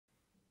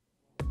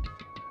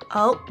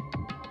Oh.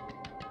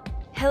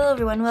 Hello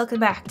everyone, welcome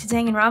back to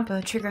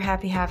Danganronpa Trigger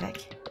Happy Havoc.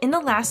 In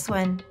the last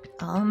one,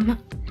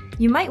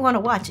 you might want to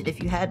watch it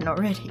if you hadn't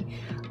already.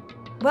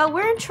 Well,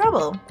 we're in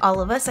trouble,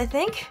 all of us, I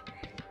think.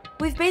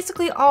 We've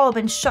basically all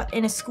been shut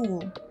in a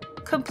school.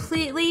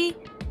 Completely,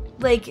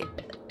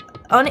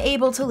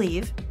 unable to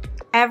leave.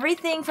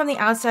 Everything from the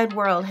outside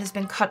world has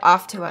been cut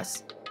off to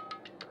us.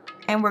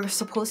 And we're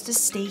supposed to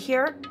stay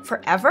here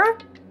forever?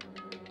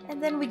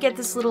 And then we get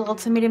this little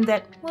ultimatum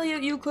that, well,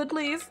 you could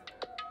leave.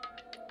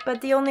 But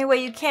the only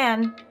way you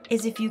can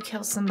is if you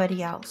kill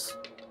somebody else.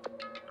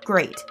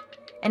 Great.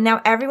 And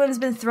now everyone's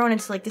been thrown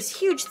into this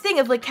huge thing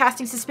of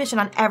casting suspicion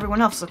on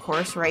everyone else, of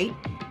course, right?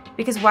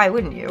 Because why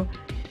wouldn't you?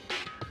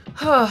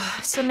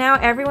 So now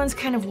everyone's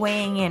kind of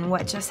weighing in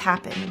what just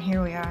happened, and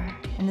here we are.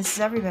 And this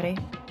is everybody.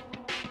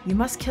 You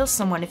must kill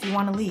someone if you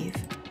want to leave.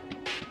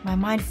 My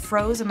mind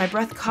froze and my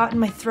breath caught in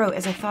my throat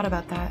as I thought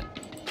about that.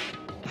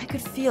 I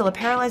could feel a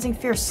paralyzing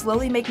fear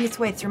slowly making its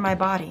way through my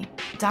body,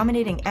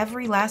 dominating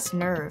every last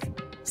nerve.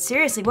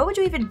 Seriously, what would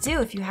you even do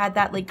if you had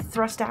that,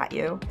 thrust at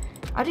you?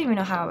 I don't even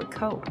know how I would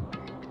cope.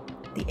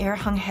 The air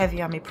hung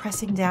heavy on me,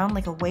 pressing down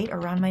like a weight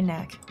around my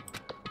neck.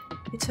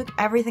 It took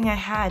everything I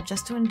had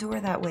just to endure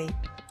that weight.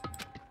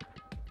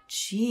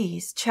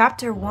 Jeez.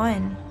 Chapter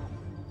 1.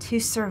 To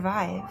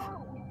survive.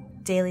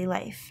 Daily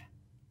life.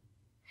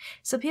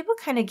 So people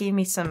kind of gave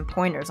me some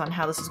pointers on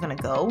how this was going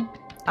to go.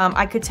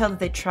 I could tell that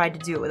they tried to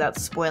do it without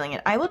spoiling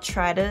it. I will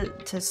try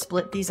to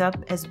split these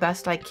up as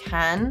best I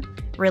can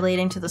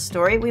relating to the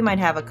story. We might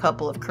have a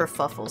couple of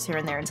kerfuffles here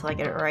and there until I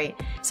get it right.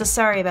 So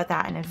sorry about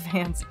that in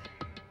advance.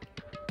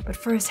 But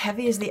for as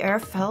heavy as the air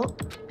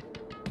felt,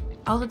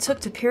 all it took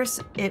to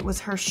pierce it was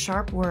her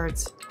sharp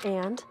words.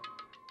 And?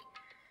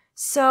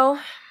 So,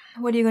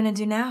 what are you gonna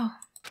do now?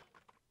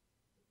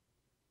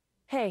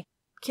 Hey.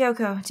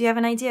 Kyoko, do you have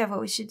an idea of what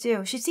we should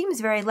do? She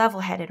seems very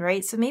level-headed,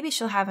 right? So maybe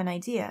she'll have an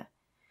idea.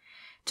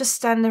 Just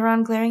stand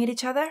around glaring at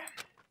each other?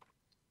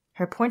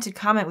 Her pointed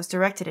comment was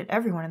directed at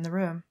everyone in the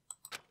room.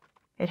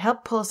 It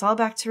helped pull us all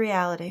back to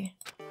reality.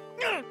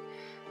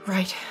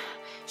 Right.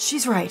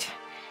 She's right.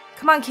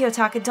 Come on,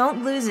 Kiyotaka,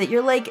 don't lose it.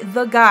 You're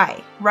the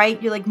guy,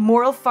 right? You're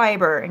moral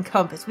fiber and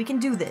compass. We can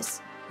do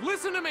this.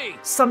 Listen to me!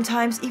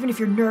 Sometimes, even if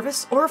you're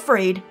nervous or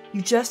afraid,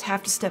 you just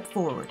have to step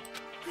forward.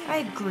 I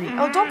agree.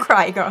 Oh, don't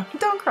cry, girl.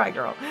 Don't cry,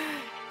 girl.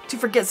 To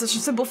forget such a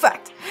simple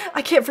fact.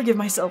 I can't forgive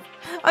myself.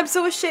 I'm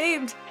so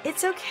ashamed.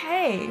 It's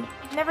okay.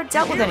 I've never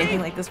dealt with anything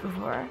like this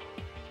before.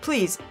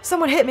 Please,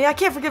 someone hit me. I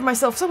can't forgive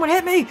myself. Someone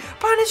hit me.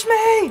 Punish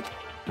me.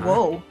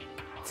 Whoa.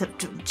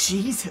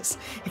 Jesus.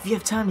 If you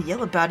have time to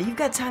yell about it, you've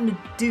got time to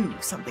do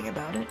something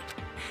about it.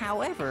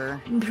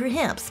 However...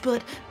 Perhaps,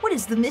 but what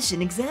is the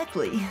mission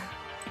exactly?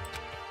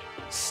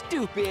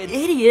 Stupid.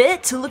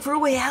 Idiot. To look for a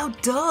way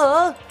out.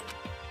 Duh.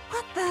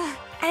 What the...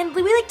 And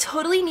we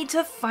totally need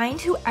to find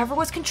whoever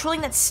was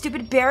controlling that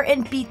stupid bear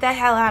and beat the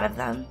hell out of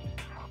them.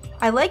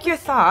 I like your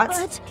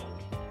thoughts.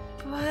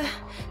 But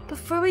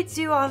before we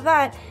do all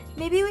that,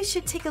 maybe we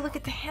should take a look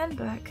at the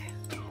handbook.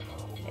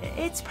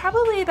 It's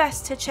probably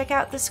best to check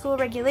out the school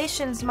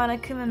regulations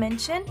Monokuma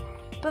mentioned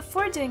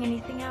before doing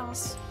anything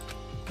else.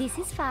 This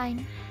is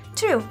fine.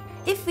 True.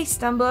 If we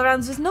stumble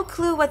around with no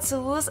clue what the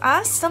rules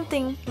are,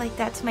 something like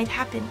that might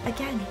happen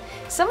again.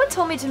 Someone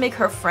told me to make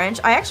her French.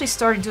 I actually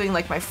started doing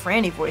my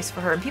Franny voice for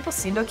her, and people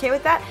seemed okay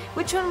with that.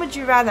 Which one would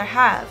you rather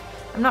have?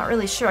 I'm not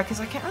really sure, because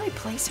I can't really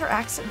place her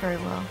accent very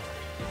well.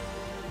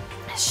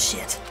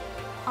 Shit.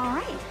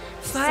 Alright.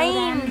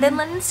 Fine, then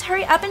let's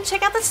hurry up and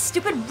check out the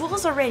stupid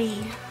rules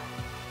already.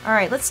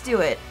 Alright, let's do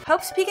it.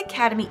 Hope's Peak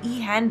Academy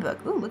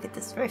e-handbook. Ooh, look at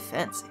this, very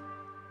fancy.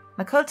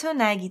 Makoto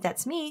Nagi,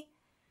 that's me.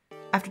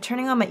 After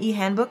turning on my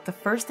e-handbook, the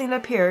first thing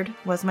that appeared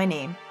was my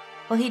name.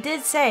 Well, he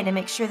did say to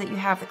make sure that you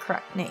have the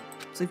correct name,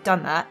 so we've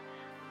done that.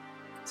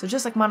 So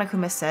just like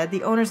Monokuma said,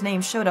 the owner's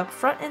name showed up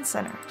front and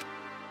center.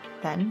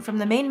 Then, from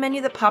the main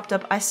menu that popped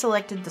up, I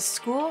selected the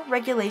School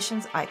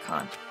Regulations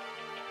icon.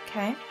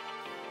 Okay.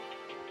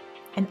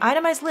 An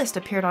itemized list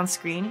appeared on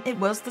screen. It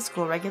was the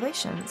school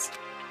regulations.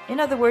 In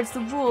other words, the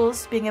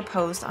rules being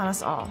imposed on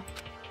us all.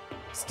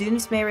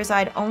 Students may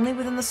reside only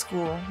within the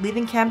school.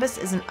 Leaving campus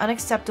is an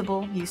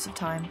unacceptable use of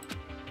time.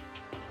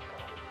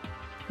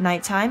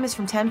 Nighttime is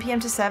from 10 p.m.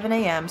 to 7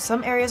 a.m.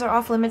 Some areas are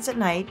off limits at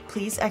night.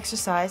 Please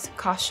exercise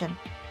caution.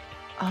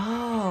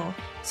 Oh,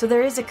 so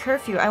there is a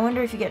curfew. I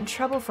wonder if you get in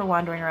trouble for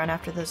wandering around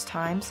after those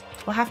times.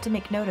 We'll have to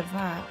make note of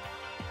that.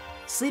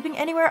 Sleeping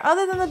anywhere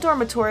other than the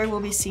dormitory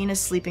will be seen as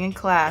sleeping in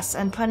class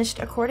and punished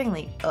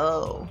accordingly.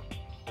 Oh.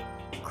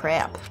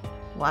 Crap.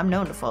 Well, I'm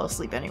known to fall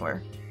asleep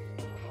anywhere.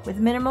 With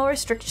minimal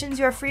restrictions,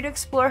 you are free to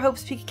explore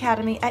Hope's Peak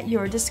Academy at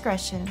your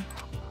discretion.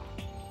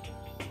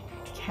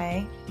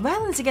 Okay.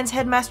 Violence against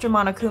Headmaster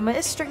Monokuma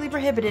is strictly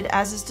prohibited,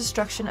 as is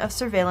destruction of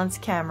surveillance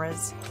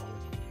cameras.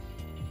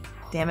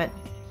 Damn it.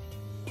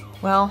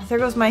 Well, there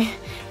goes my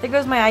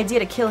idea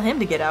to kill him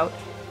to get out.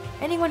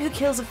 Anyone who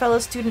kills a fellow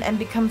student and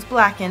becomes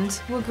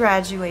blackened will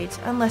graduate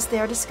unless they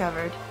are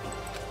discovered.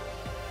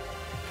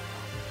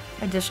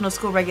 Additional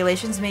school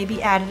regulations may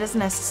be added as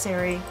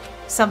necessary.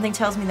 Something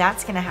tells me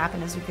that's going to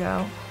happen as we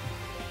go.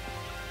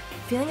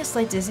 Feeling a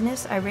slight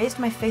dizziness, I raised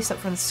my face up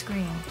from the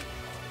screen.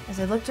 As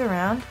I looked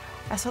around,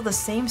 I saw the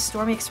same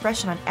stormy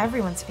expression on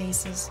everyone's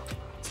faces.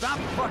 Stop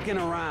fucking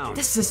around.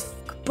 This is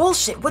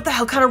bullshit. What the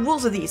hell kind of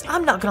rules are these?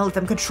 I'm not gonna let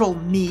them control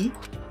me.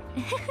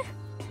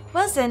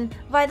 Well then,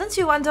 why don't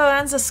you wander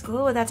around the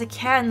school without a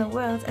care in the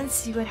world and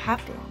see what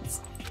happens?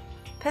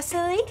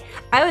 Personally,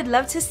 I would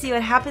love to see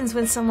what happens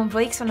when someone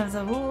breaks one of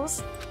the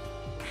rules.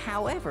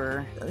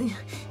 However...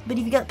 But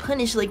if he got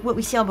punished like what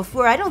we saw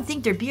before, I don't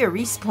think there'd be a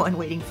respawn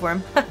waiting for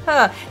him.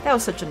 Haha, that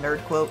was such a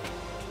nerd quote.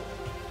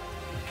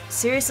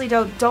 Seriously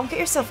though, don't get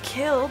yourself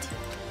killed.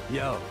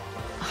 Yo.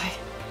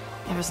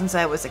 Ever since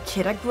I was a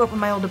kid, I grew up with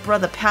my older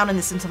brother pounding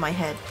this into my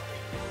head.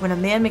 When a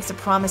man makes a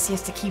promise, he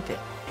has to keep it,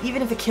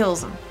 even if it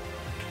kills him.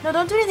 No,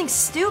 don't do anything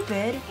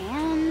stupid.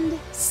 And...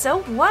 So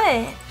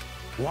what?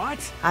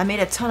 What? I made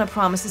a ton of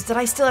promises that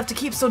I still have to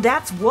keep, so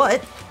that's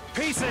what.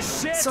 Piece of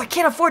shit! So I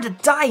can't afford to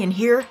die in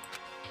here.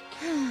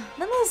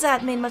 None of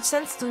that made much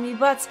sense to me,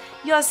 but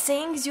you are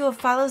saying you will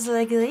follow the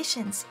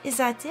regulations. Is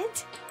that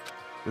it?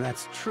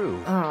 That's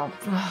true. Oh,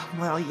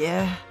 well,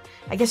 yeah.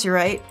 I guess you're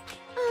right.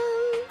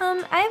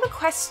 I have a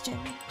question.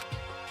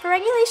 For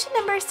regulation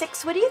number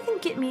 6, what do you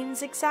think it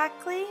means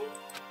exactly?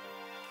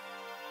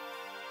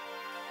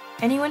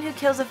 Anyone who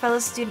kills a fellow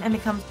student and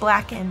becomes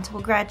blackened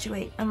will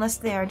graduate unless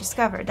they are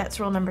discovered. That's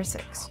rule number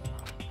 6.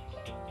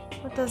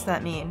 What does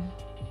that mean?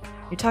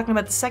 You're talking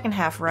about the second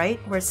half, right?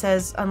 Where it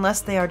says,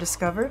 unless they are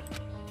discovered?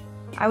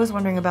 I was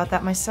wondering about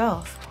that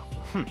myself.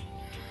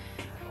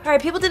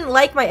 Alright, people didn't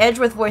like my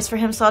Edgeworth voice for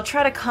him, so I'll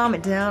try to calm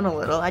it down a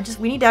little.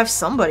 We need to have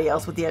somebody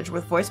else with the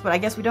Edgeworth voice, but I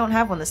guess we don't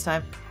have one this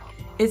time.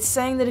 It's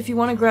saying that if you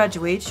want to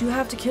graduate, you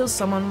have to kill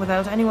someone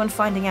without anyone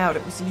finding out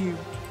it was you.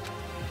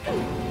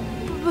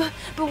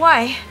 But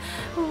why?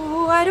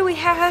 Why do we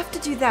have to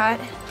do that?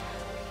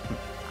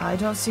 I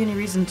don't see any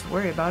reason to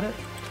worry about it.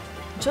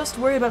 Just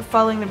worry about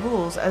following the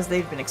rules as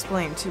they've been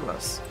explained to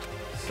us.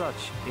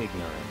 Such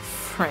ignorance.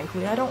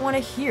 Frankly, I don't want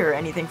to hear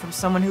anything from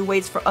someone who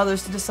waits for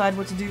others to decide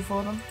what to do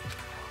for them.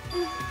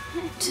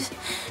 Just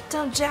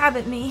don't jab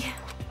at me.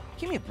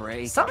 Give me a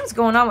break. Something's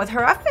going on with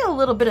her. I feel a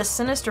little bit of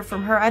sinister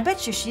from her. I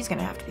bet you she's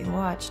gonna have to be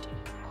watched.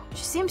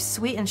 She seems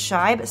sweet and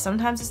shy, but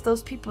sometimes it's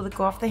those people that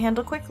go off the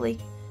handle quickly.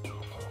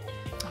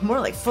 More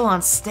like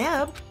full-on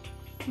stab.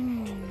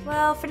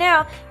 Well, for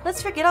now,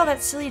 let's forget all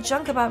that silly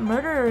junk about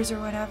murderers or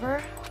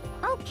whatever.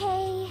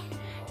 Okay.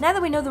 Now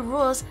that we know the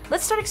rules,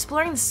 let's start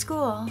exploring the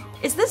school.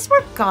 Is this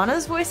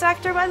Morgana's voice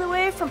actor, by the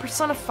way, from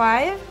Persona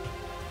 5?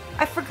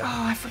 I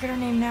forget her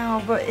name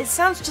now, but it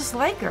sounds just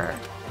like her.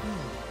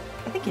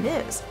 I think it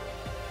is.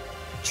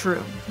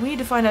 True. We need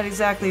to find out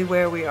exactly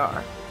where we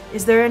are.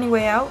 Is there any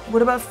way out?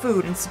 What about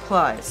food and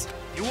supplies?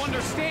 You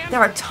understand? There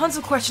are tons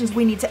of questions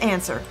we need to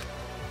answer.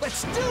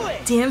 Let's do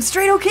it! Damn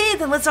straight, okay,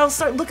 then let's all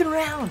start looking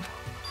around.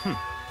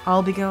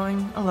 I'll be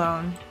going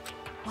alone.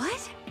 What?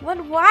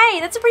 What? Why?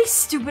 That's a pretty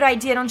stupid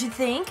idea, don't you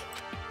think?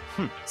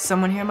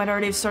 Someone here might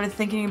already have started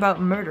thinking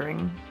about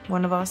murdering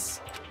one of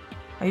us.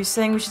 Are you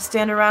saying we should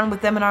stand around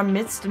with them in our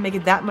midst and make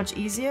it that much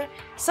easier?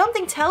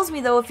 Something tells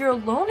me, though, if you're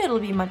alone, it'll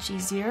be much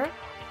easier.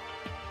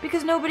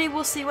 Because nobody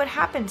will see what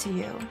happened to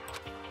you.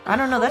 I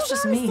don't know, that's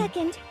just me. Hold on a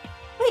second.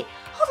 Wait,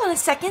 hold on a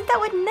second, that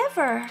would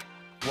never.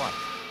 What?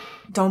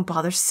 Don't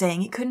bother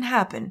saying it couldn't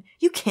happen.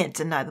 You can't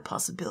deny the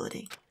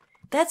possibility.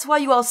 That's why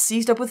you all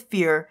seized up with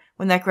fear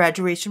when that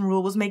graduation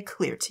rule was made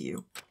clear to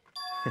you.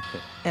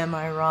 Am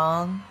I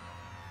wrong?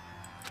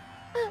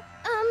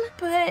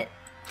 But...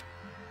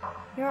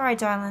 You're alright,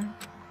 darling.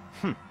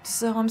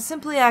 So I'm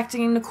simply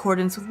acting in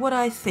accordance with what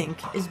I think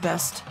is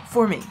best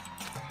for me.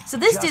 So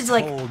this Just dude's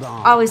like hold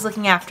on. always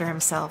looking after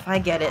himself. I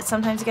get it.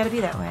 Sometimes you gotta be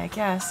that way, I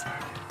guess.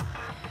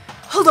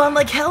 Hold on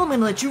like hell, I'm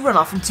gonna let you run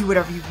off and do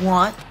whatever you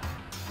want.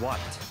 What?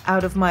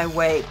 Out of my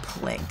way,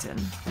 Plankton.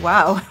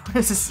 Wow.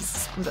 Was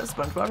that a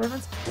SpongeBob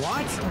reference?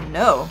 What? Oh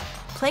no.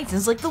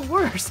 Plankton's like the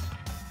worst.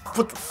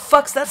 What the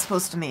fuck's that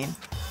supposed to mean?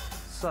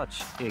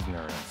 Such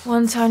ignorance.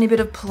 One tiny bit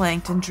of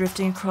plankton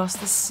drifting across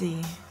the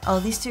sea.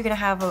 Oh, these two are gonna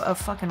have a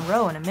fucking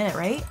row in a minute,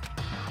 right?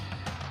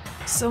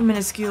 So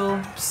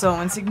minuscule, so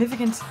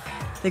insignificant.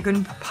 They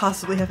couldn't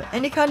possibly have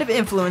any kind of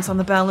influence on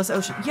the boundless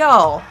ocean.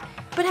 Y'all!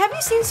 But have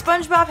you seen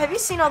SpongeBob? Have you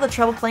seen all the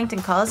trouble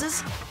plankton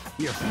causes?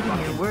 You're Even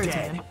fucking your words,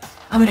 dead. man.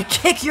 I'm gonna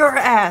kick your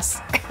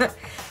ass!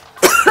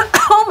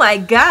 Oh my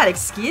god,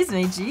 excuse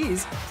me,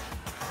 jeez.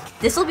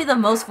 This will be the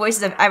most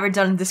voices I've ever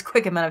done in this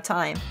quick amount of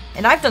time.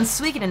 And I've done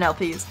Suikoden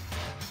LPs.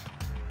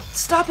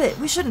 Stop it,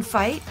 we shouldn't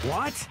fight.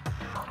 What?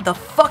 The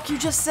fuck you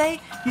just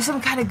say? You some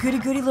kind of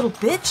goody-goody little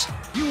bitch?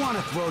 You want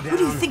to throw down? Who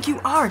do you think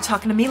you are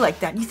talking to me like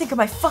that? You think I'm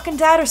my fucking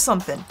dad or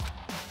something?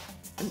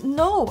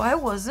 No, I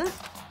wasn't.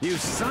 You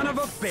son of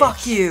a bitch!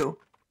 Fuck you.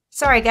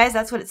 Sorry guys,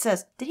 that's what it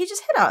says. Did he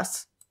just hit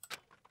us?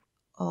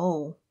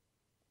 Oh.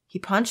 He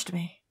punched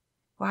me.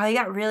 Wow, he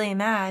got really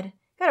mad.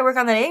 Gotta work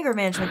on that anger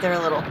management there a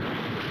little.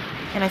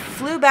 And I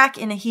flew back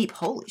in a heap.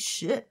 Holy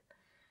shit.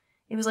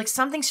 It was like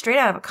something straight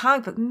out of a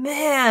comic book.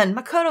 Man,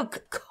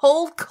 Makoto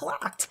cold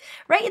clocked.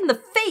 Right in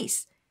the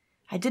face.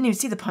 I didn't even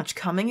see the punch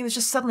coming. It was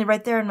just suddenly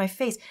right there in my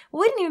face.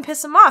 Well, we didn't even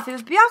piss him off. It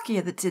was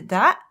Byakuya that did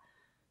that.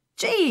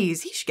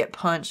 Jeez, he should get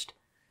punched.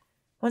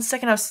 One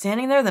second I was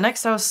standing there, the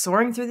next I was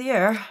soaring through the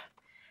air.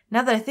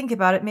 Now that I think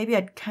about it, maybe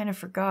I'd kind of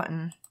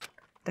forgotten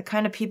the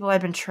kind of people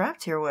I'd been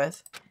trapped here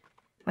with.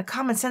 My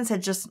common sense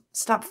had just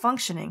stopped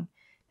functioning.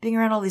 Being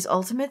around all these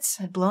ultimates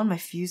had blown my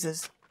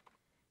fuses.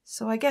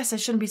 So I guess I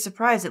shouldn't be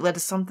surprised it led to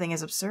something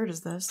as absurd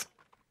as this.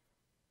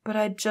 But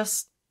I'd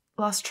just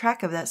lost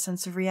track of that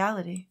sense of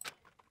reality.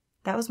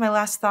 That was my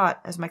last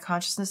thought as my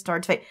consciousness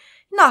started to fade.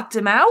 Knocked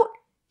him out?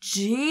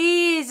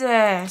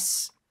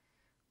 Jesus!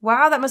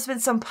 Wow, that must have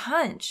been some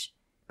punch.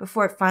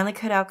 Before it finally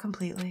cut out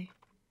completely.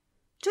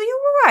 You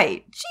were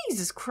right.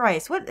 Jesus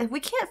Christ. What?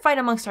 We can't fight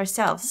amongst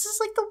ourselves. This is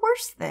like the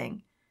worst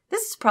thing.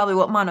 This is probably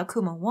what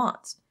Monokuma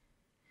wants.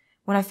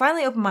 When I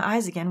finally opened my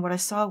eyes again, what I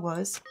saw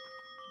was...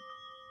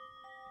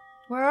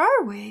 Where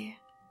are we?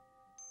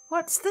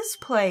 What's this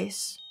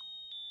place?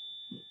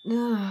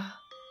 Ugh.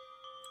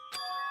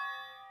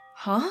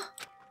 Huh?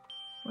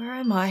 Where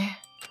am I?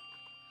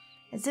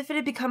 As if it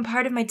had become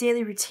part of my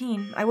daily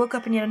routine, I woke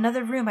up in yet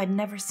another room I'd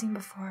never seen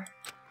before.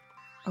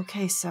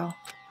 Okay, so...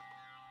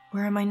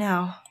 Where am I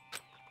now?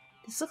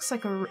 This looks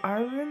like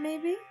our room,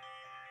 maybe?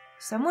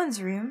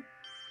 Someone's room.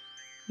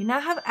 You now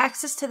have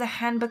access to the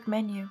handbook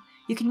menu.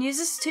 You can use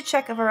this to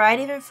check a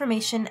variety of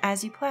information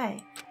as you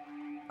play.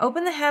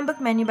 Open the handbook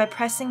menu by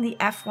pressing the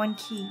F1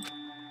 key.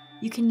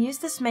 You can use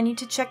this menu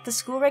to check the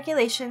school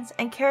regulations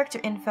and character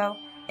info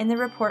in the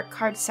report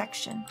card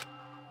section.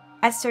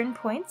 At certain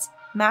points,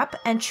 map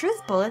and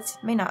truth bullets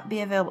may not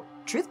be available.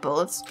 Truth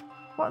bullets?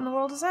 What in the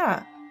world is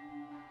that?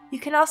 You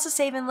can also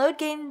save and load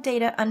game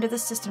data under the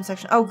system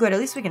section. Oh good, at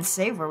least we can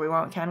save where we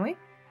want, can we?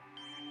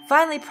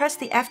 Finally, press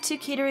the F2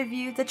 key to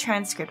review the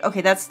transcript. Okay,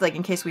 that's like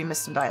in case we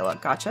missed some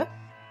dialogue. Gotcha.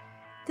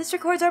 This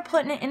records our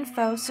pertinent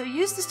info, so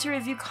use this to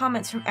review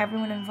comments from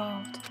everyone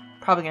involved.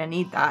 Probably gonna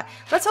need that.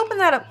 Let's open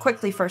that up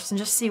quickly first and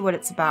just see what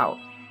it's about.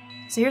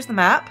 So here's the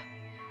map.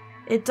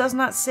 It does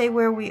not say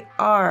where we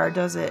are,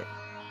 does it?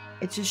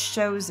 It just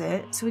shows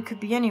it, so we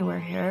could be anywhere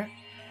here.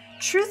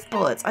 Truth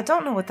bullets. I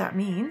don't know what that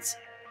means.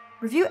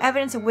 Review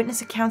evidence and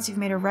witness accounts you've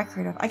made a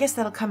record of. I guess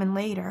that'll come in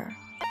later.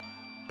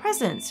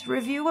 Presents.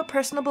 Review what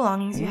personal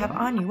belongings you have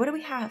on you. What do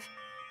we have?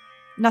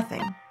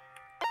 Nothing.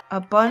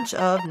 A bunch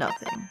of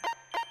nothing.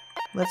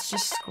 Let's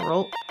just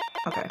scroll.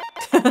 Okay.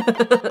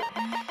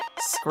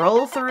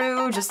 Scroll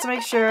through just to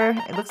make sure.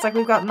 It looks like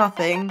we've got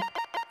nothing.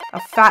 A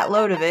fat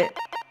load of it.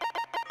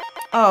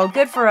 Oh,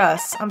 good for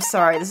us. I'm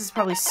sorry. This is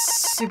probably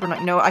super not.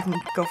 You know, I can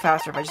go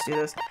faster if I just do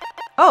this.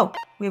 Oh,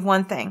 we have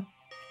one thing.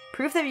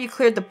 Proof that you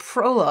cleared the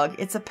prologue.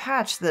 It's a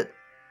patch that...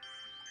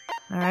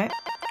 Alright.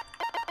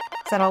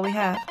 Is that all we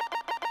have?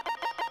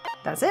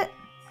 That's it.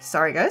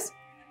 Sorry, guys.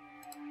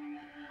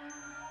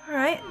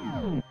 Alright.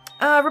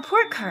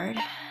 Report card.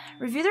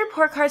 Review the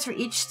report cards for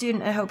each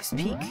student at Hope's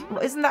Peak. Well,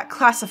 isn't that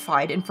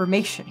classified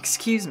information?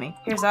 Excuse me.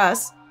 Here's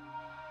us.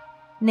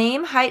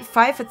 Name, height,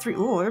 5'3".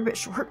 Ooh, we're a bit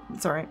short.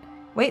 It's alright.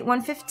 Weight,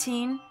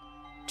 115.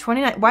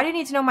 29. Why do you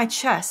need to know my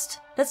chest?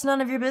 That's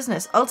none of your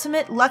business.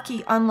 Ultimate,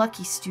 lucky,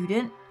 unlucky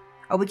student.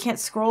 Oh, we can't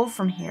scroll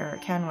from here,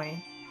 can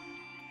we?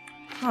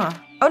 Huh.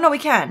 Oh, no, we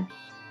can.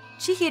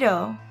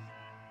 Chihiro.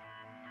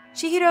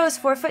 Chihiro is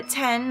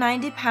 4'10",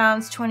 90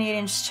 pounds,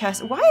 28-inch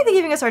chest. Why are they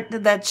giving us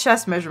that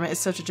chest measurement? Is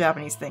such a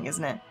Japanese thing,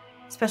 isn't it?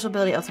 Special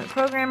ability, ultimate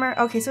programmer.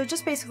 Okay, so it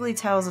just basically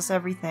tells us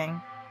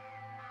everything.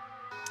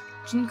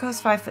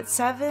 Junko's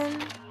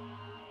 5'7".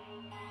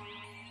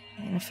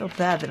 And I feel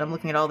bad that I'm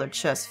looking at all their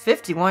chests.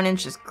 51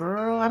 inches,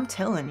 girl, I'm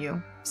telling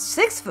you.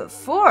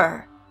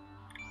 6'4".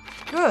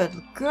 Good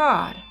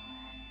God.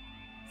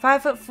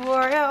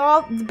 5'4".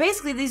 Yeah,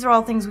 basically these are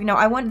all things we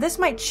know. This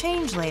might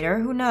change later.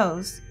 Who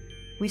knows?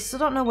 We still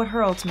don't know what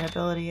her ultimate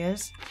ability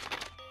is.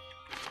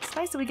 It's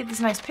nice that we get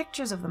these nice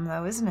pictures of them,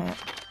 though, isn't it?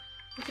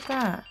 Look at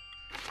that.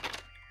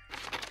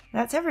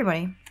 That's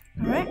everybody.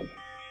 Alright?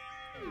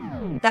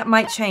 That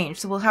might change,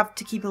 so we'll have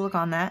to keep a look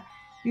on that.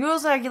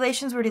 Rules and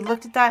regulations, we already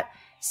looked at that.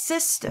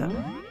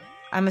 System.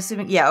 I'm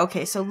assuming, yeah,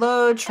 okay, so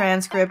load,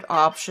 transcript,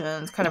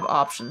 options. What kind of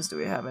options do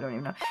we have? I don't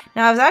even know.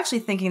 Now, I was actually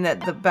thinking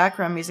that the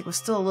background music was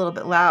still a little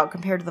bit loud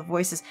compared to the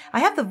voices. I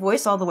have the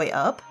voice all the way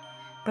up,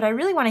 but I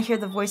really want to hear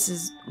the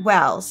voices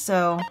well,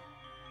 so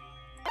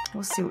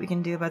we'll see what we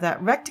can do about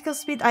that. Reticle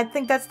speed, I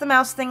think that's the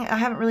mouse thing. I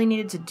haven't really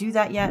needed to do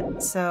that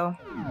yet, so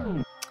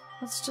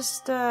let's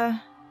just,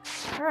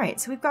 alright,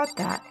 so we've got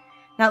that.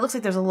 Now, it looks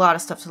like there's a lot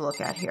of stuff to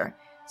look at here.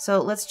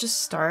 So let's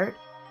just start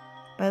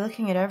by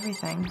looking at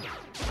everything.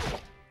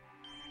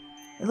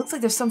 It looks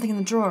like there's something in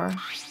the drawer.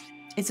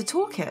 It's a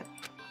toolkit.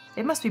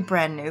 It must be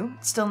brand new.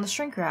 It's still in the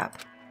shrink wrap.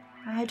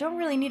 I don't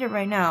really need it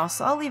right now,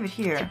 so I'll leave it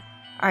here.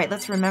 Alright,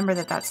 let's remember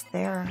that that's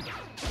there.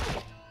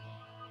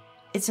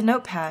 It's a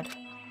notepad.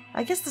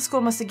 I guess the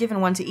school must have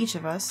given one to each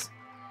of us.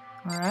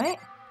 Alright.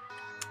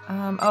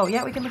 Oh,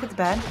 yeah, we can look at the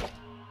bed.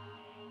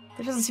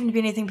 There doesn't seem to be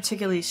anything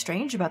particularly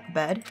strange about the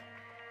bed.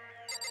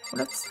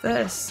 What's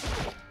this?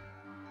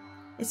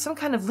 It's some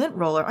kind of lint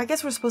roller. I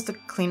guess we're supposed to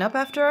clean up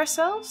after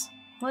ourselves?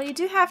 Well, you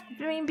do have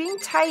to, being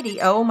tidy.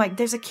 Oh my,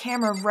 there's a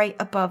camera right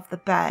above the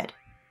bed.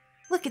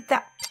 Look at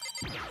that.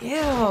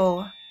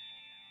 Ew.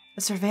 A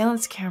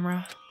surveillance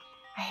camera.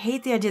 I I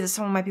hate the idea that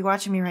someone might be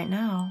watching me right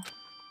now.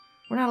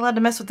 We're not allowed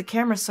to mess with the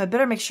camera, so I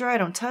better make sure I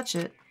don't touch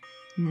it.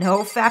 No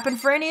fapping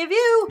for any of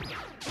you!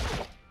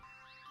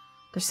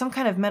 There's some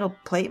kind of metal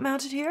plate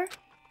mounted here?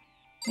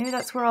 Maybe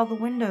that's where all the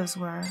windows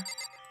were.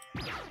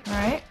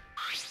 Alright.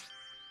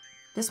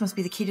 This must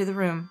be the key to the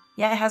room.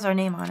 Yeah, it has our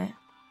name on it.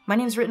 My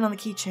name's written on the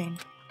keychain,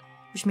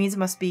 which means it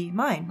must be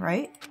mine,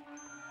 right?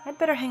 I'd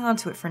better hang on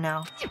to it for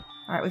now.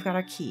 Alright, we've got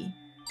our key.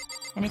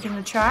 Anything in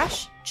the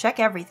trash? Check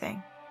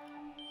everything.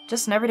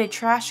 Just an everyday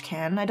trash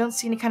can. I don't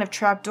see any kind of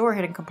trapdoor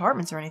hidden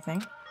compartments or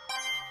anything.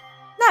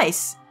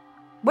 Nice!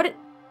 What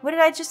did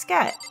I just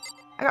get?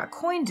 I got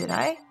coin, did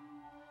I?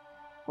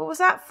 What was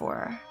that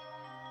for?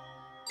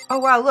 Oh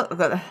wow, look.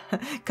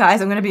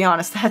 Guys, I'm gonna be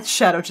honest, that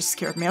shadow just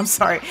scared me. I'm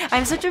sorry.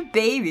 I'm such a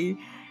baby.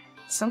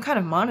 Some kind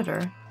of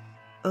monitor.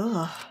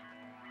 Ugh.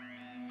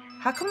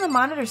 How come the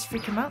monitors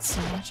freak him out so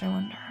much, I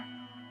wonder?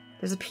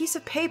 There's a piece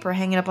of paper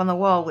hanging up on the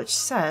wall which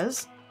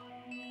says,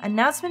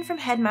 "Announcement from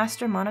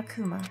Headmaster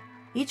Monokuma.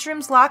 Each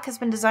room's lock has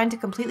been designed to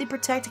completely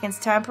protect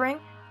against tampering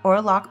or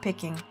lock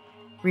picking.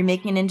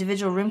 Remaking an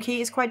individual room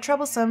key is quite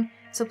troublesome,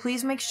 so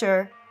please make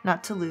sure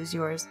not to lose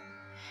yours."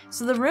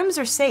 So the rooms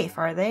are safe,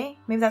 are they?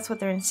 Maybe that's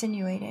what they're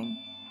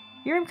insinuating.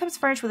 Your room comes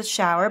furnished with a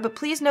shower, but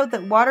please note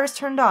that water is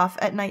turned off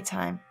at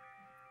nighttime.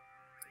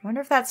 I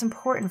wonder if that's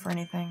important for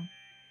anything.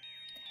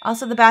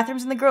 Also, the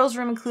bathrooms in the girls'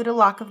 room include a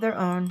lock of their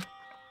own.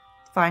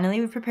 Finally,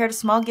 we've prepared a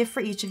small gift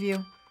for each of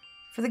you.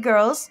 For the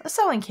girls, a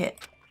sewing kit,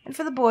 and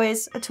for the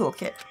boys, a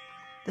toolkit.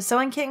 The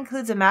sewing kit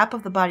includes a map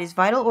of the body's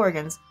vital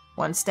organs.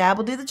 One stab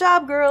will do the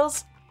job,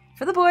 girls.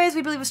 For the boys,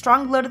 we believe a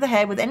strong blow to the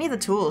head with any of the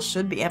tools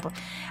should be ample.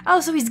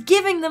 Oh, so he's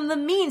giving them the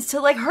means to,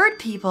 like, hurt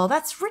people.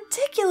 That's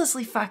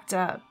ridiculously fucked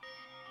up.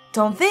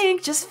 Don't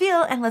think, just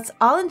feel, and let's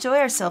all enjoy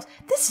ourselves.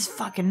 This is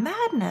fucking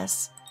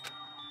madness.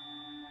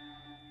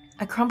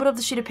 I crumpled up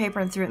the sheet of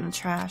paper and threw it in the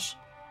trash.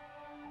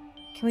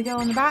 Can we go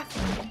in the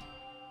bathroom?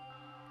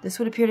 This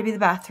would appear to be the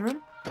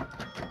bathroom.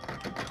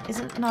 Is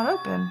it not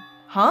open?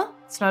 Huh?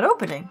 It's not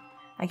opening.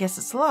 I guess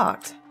it's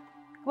locked.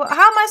 Well,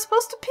 how am I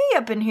supposed to pee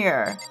up in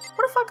here?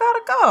 Where the fuck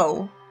gotta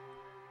go?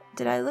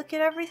 Did I look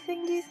at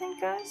everything, do you think,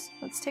 guys?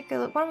 Let's take a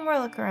look. One more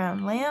look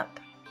around. Lamp.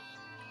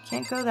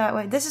 Can't go that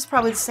way. This is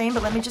probably the same,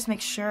 but let me just make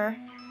sure.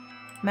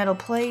 Metal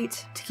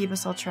plate to keep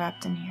us all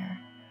trapped in here.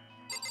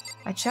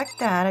 I checked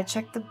that. I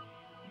checked the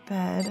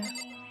bed.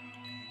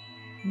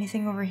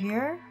 Anything over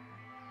here?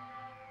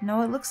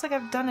 No, it looks like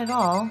I've done it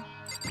all.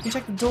 You can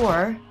check the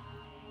door.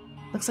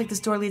 Looks like this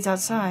door leads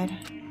outside.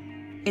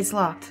 It's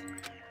locked.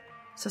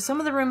 So some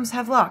of the rooms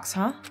have locks,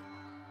 huh?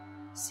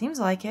 Seems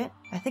like it.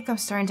 I think I'm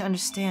starting to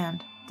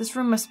understand. This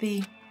room must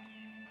be...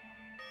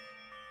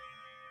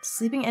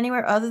 Sleeping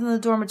anywhere other than the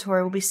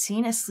dormitory will be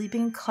seen as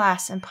sleeping in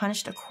class and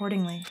punished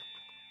accordingly.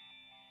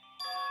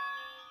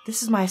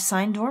 This is my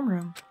assigned dorm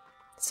room.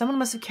 Someone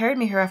must have carried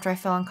me here after I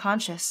fell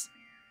unconscious.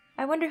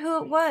 I wonder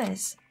who it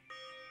was.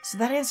 So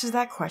that answers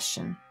that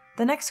question.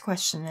 The next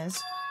question is,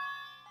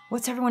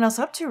 what's everyone else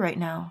up to right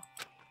now?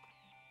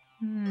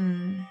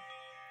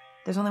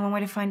 There's only one way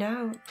to find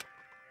out.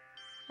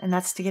 And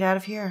that's to get out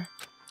of here.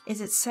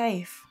 Is it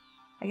safe?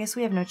 I guess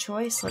we have no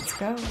choice. Let's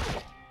go.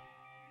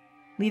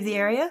 Leave the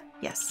area?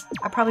 Yes.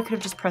 I probably could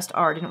have just pressed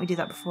R. Didn't we do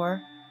that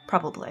before?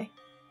 Probably.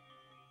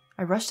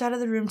 I rushed out of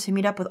the room to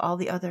meet up with all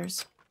the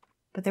others.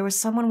 But there was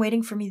someone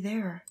waiting for me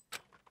there.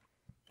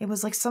 It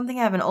was like something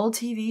out of an old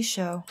TV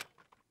show.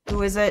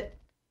 Who is it?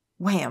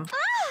 Wham.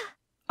 Ah!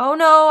 Oh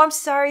no, I'm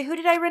sorry. Who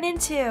did I run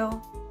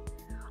into?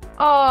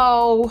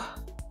 Oh.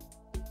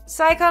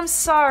 Sayaka, I'm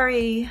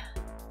sorry.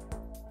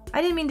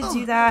 I didn't mean to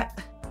do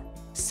that.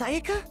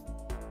 Sayaka?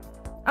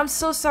 I'm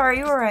so sorry.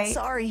 You alright?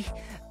 Sorry.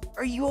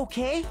 Are you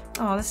okay?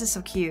 Oh, this is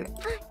so cute.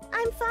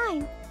 I'm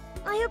fine.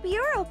 I hope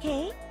you're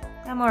okay.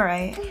 I'm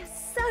alright.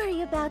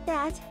 Sorry about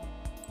that.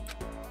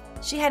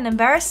 She had an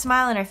embarrassed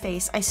smile on her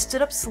face. I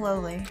stood up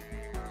slowly.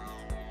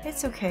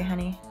 It's okay,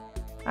 honey.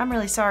 I'm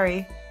really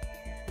sorry.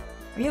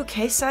 Are you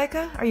okay,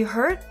 Sayaka? Are you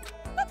hurt?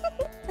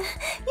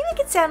 You make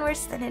it sound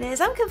worse than it is.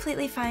 I'm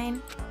completely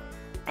fine.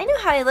 I know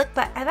how I look,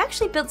 but I've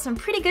actually built some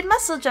pretty good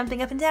muscle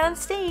jumping up and down on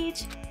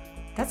stage.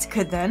 That's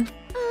good then.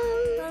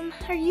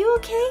 Are you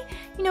okay?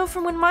 You know,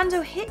 from when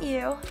Mondo hit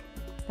you.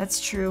 That's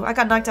true. I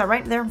got knocked out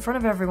right there in front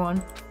of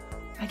everyone.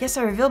 I guess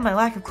I revealed my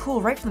lack of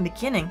cool right from the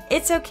beginning.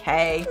 It's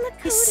okay.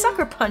 He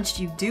sucker punched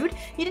you, dude.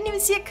 You didn't even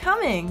see it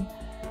coming.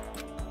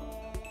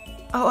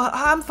 Oh,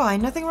 I'm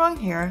fine. Nothing wrong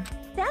here.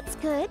 That's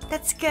good.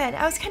 That's good.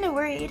 I was kind of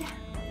worried.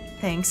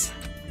 Thanks.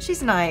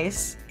 She's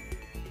nice.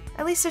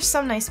 At least there's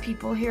some nice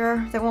people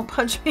here that won't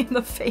punch me in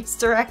the face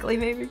directly,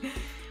 maybe.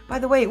 By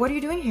the way, what are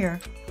you doing here?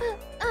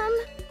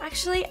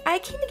 Actually, I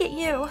came to get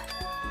you.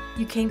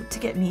 You came to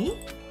get me?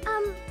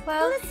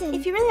 Well, listen.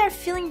 If you really are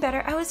feeling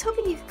better, I was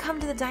hoping you could come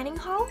to the dining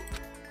hall.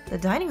 The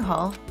dining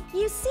hall?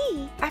 You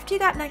see, after you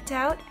got knocked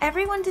out,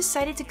 everyone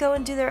decided to go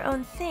and do their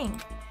own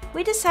thing.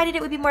 We decided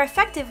it would be more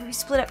effective if we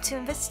split up to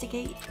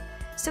investigate.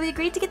 So we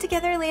agreed to get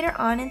together later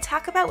on and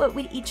talk about what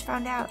we'd each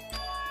found out.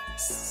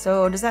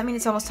 So does that mean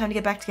it's almost time to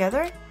get back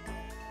together?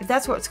 If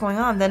that's what's going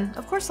on, then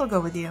of course I'll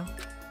go with you.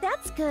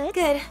 That's good.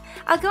 Good.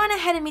 I'll go on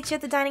ahead and meet you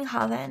at the dining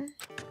hall then.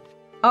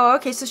 Oh,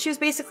 okay, so she was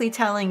basically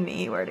telling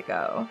me where to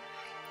go.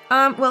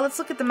 Well, let's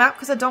look at the map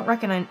because I don't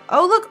recognize...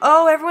 Oh, look!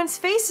 Oh, everyone's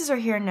faces are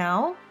here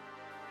now.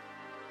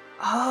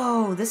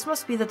 Oh, this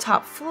must be the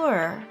top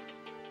floor.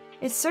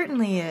 It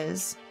certainly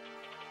is.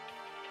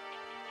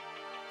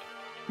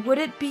 Would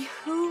it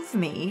behoove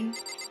me?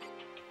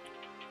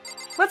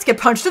 Let's get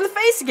punched in the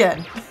face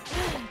again!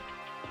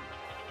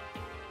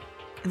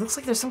 It looks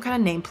like there's some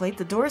kind of nameplate.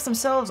 The doors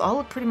themselves all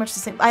look pretty much the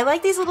same. I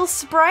like these little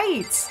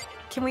sprites!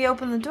 Can we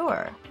open the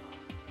door?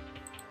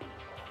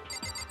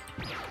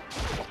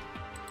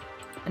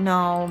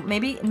 No,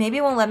 maybe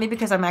it won't let me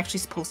because I'm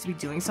actually supposed to be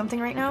doing something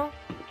right now.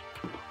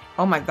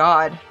 Oh my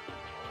god.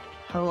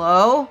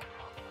 Hello?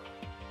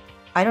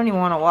 I don't even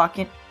want to walk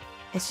in.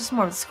 It's just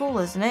more of the school,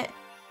 isn't it?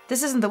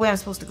 This isn't the way I'm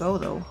supposed to go,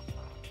 though.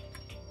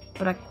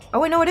 But oh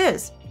wait, no, it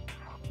is.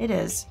 It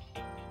is.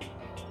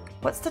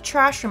 What's the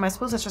trash room? I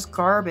suppose that's just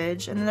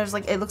garbage. And then there's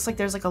like, it looks like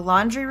there's like a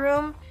laundry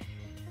room.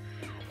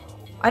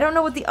 I don't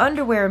know what the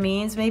underwear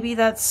means. Maybe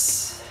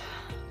that's...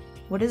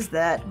 What is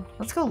that?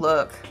 Let's go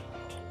look.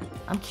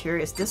 I'm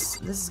curious. This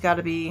has got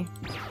to be...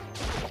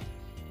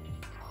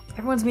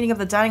 Everyone's meeting up at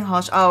the dining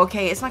hall. Oh,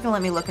 okay. It's not going to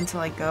let me look until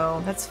I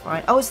go. That's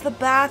fine. Oh, it's the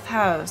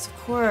bathhouse. Of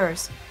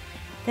course.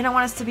 They don't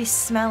want us to be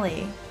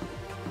smelly.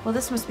 Well,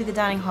 this must be the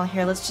dining hall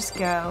here. Let's just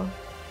go.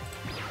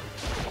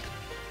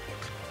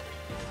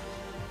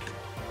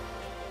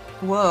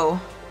 Whoa.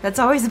 That's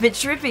always a bit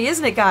trippy,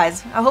 isn't it,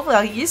 guys? Hopefully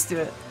I'll get used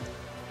to it.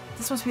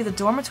 This must be the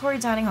dormitory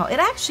dining hall. It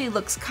actually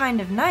looks kind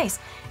of nice.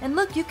 And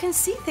look, you can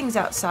see things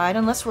outside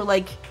unless we're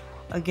like,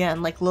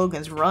 again, like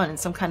Logan's Run in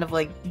some kind of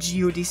like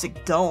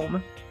geodesic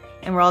dome.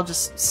 And we're all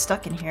just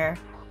stuck in here.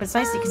 But it's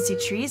nice that you can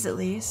see trees at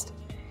least.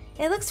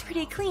 It looks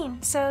pretty clean,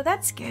 so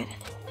that's good.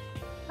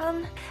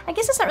 I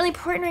guess it's not really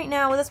important right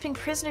now with us being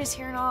prisoners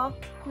here and all.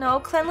 No,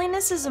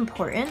 cleanliness is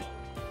important.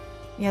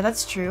 Yeah,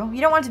 that's true.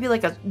 You don't want it to be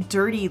like a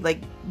dirty,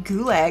 like,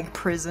 gulag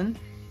prison.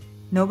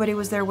 Nobody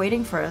was there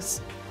waiting for us.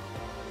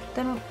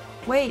 Then,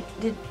 wait,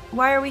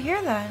 why are we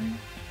here then?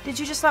 Did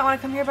you just not want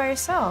to come here by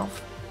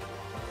yourself?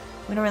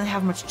 We don't really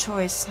have much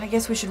choice. I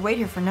guess we should wait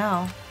here for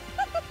now.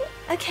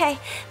 Okay,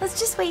 let's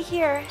just wait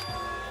here.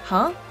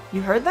 Huh?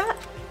 You heard that?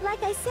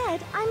 Like I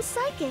said, I'm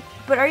psychic.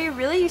 But are you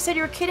really? You said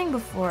you were kidding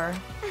before.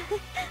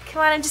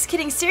 Come on, I'm just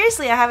kidding.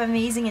 Seriously, I have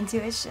amazing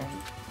intuition.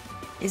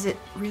 Is it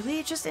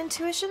really just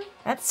intuition?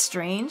 That's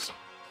strange.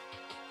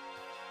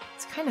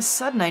 It's kind of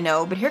sudden, I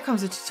know, but here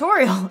comes a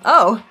tutorial.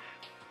 Oh!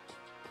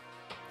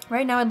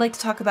 Right now I'd like to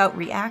talk about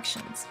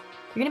reactions.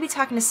 You're going to be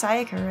talking to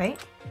Sayaka,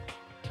 right?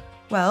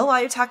 Well, while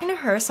you're talking to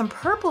her, some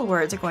purple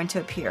words are going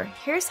to appear.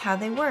 Here's how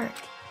they work.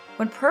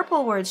 When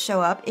purple words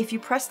show up, if you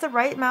press the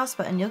right mouse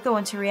button, you'll go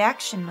into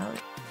reaction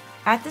mode.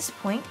 At this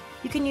point,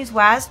 you can use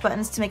WASD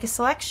buttons to make a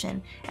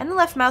selection, and the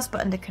left mouse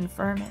button to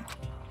confirm it.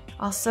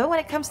 Also, when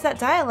it comes to that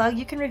dialogue,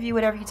 you can review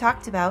whatever you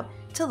talked about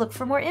to look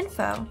for more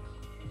info.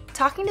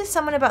 Talking to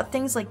someone about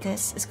things like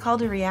this is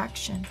called a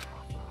reaction.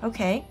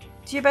 Okay,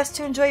 do your best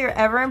to enjoy your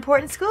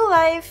ever-important school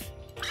life!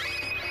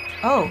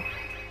 Oh.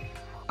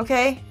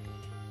 Okay.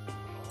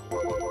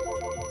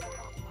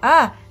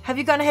 Ah, have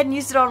you gone ahead and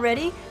used it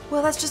already?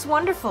 Well, that's just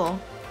wonderful.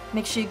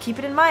 Make sure you keep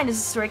it in mind as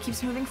the story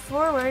keeps moving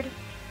forward.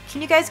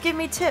 Can you guys give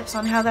me tips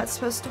on how that's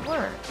supposed to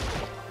work?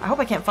 I hope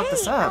I can't fuck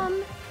this up.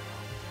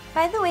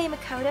 By the way,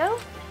 Makoto?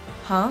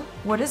 Huh?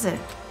 What is it?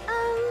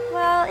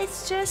 Well,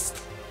 it's just...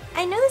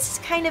 I know this is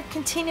kind of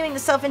continuing the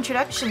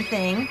self-introduction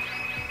thing,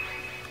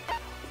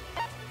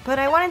 but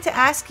I wanted to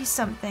ask you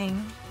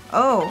something.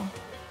 Oh.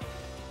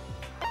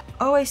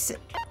 Oh, I see.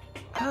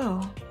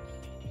 Oh.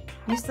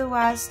 Use the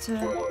WAS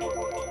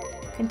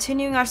to...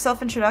 Continuing our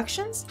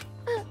self-introductions?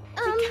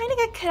 We kind of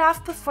got cut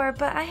off before,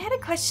 but I had a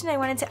question I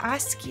wanted to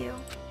ask you.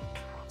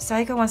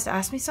 Sayaka wants to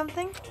ask me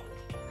something?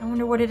 I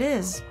wonder what it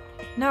is.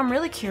 Now I'm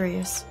really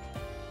curious.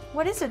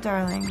 What is it,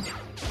 darling?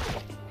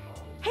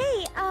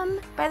 Hey,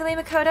 by the way,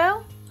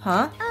 Makoto?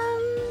 Huh?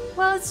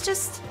 Well, it's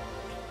just...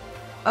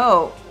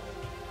 Oh.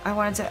 I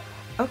wanted to...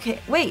 Okay,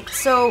 wait,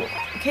 so...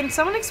 Can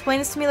someone explain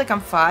this to me like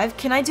I'm 5?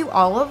 Can I do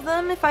all of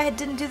them if I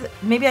didn't do the...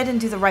 Maybe I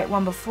didn't do the right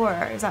one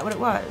before. Is that what it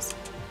was?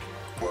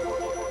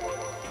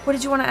 What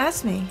did you want to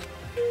ask me?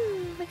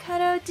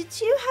 Makoto,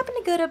 did you happen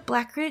to go to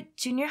Blackroot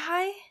Junior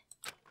High?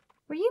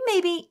 Were you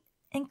maybe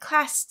in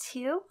class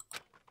 2?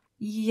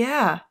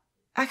 Yeah.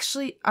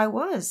 Actually, I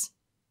was.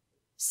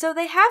 So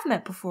they have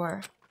met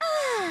before.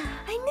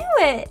 I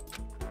knew it!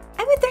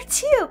 I went there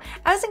too!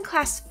 I was in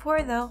class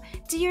 4 though.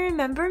 Do you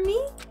remember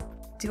me?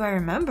 Do I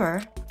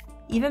remember?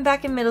 Even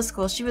back in middle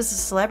school, she was a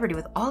celebrity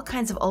with all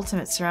kinds of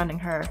ultimates surrounding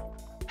her.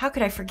 How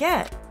could I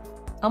forget?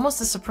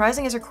 Almost as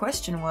surprising as her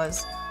question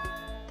was.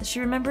 That she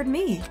remembered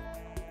me.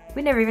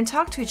 We never even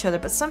talked to each other,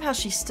 but somehow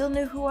she still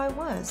knew who I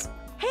was.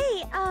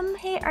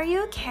 Hey, are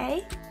you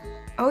okay?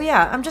 Oh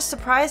yeah, I'm just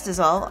surprised is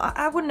all.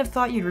 I wouldn't have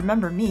thought you'd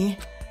remember me.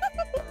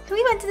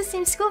 We went to the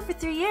same school for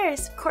 3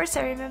 years. Of course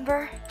I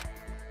remember.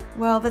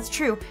 Well, that's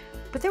true,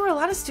 but there were a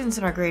lot of students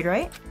in our grade,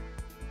 right?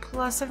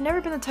 Plus, I've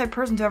never been the type of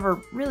person to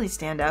ever really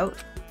stand out.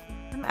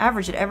 I'm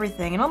average at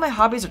everything, and all my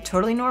hobbies are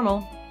totally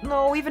normal.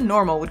 No, even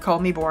normal would call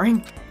me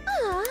boring.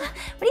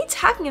 What are you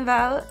talking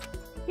about?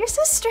 You're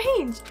so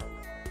strange.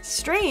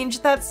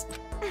 Strange? That's...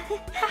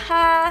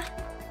 Haha.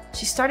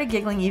 She started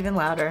giggling even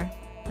louder.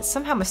 That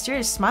somehow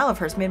mysterious smile of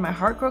hers made my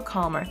heart grow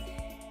calmer.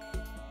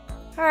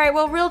 Alright,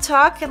 well, real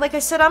talk. Like I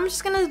said, I'm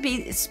just gonna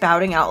be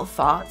spouting out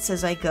thoughts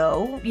as I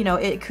go. You know,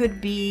 it could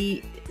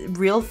be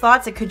real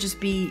thoughts. It could just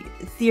be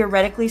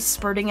theoretically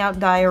spurting out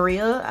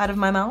diarrhea out of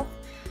my mouth.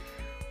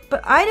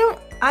 But I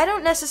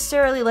don't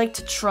necessarily like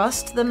to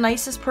trust the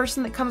nicest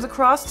person that comes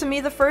across to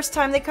me the first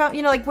time they come.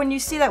 You know, like when you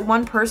see that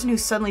one person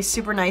who's suddenly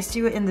super nice to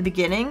you in the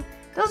beginning,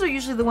 those are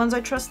usually the ones I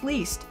trust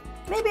least.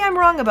 Maybe I'm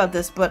wrong about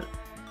this, but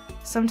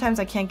sometimes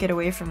I can't get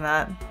away from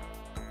that.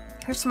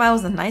 Her smile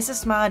was the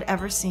nicest smile I'd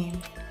ever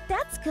seen.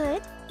 That's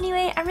good.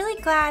 Anyway, I'm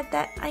really glad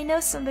that I know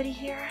somebody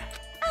here.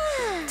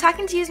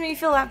 Talking to you has made me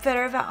feel a lot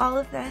better about all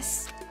of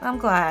this. I'm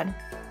glad.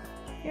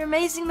 You're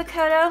amazing,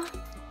 Makoto.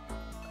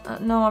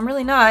 No, I'm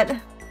really not.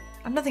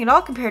 I'm nothing at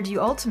all compared to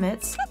you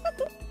Ultimates.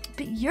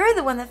 But you're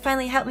the one that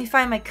finally helped me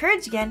find my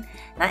courage again,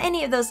 not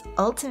any of those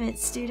Ultimate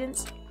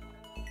students.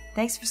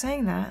 Thanks for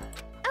saying that.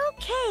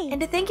 Okay. And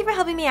to thank you for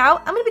helping me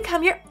out, I'm gonna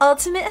become your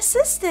ultimate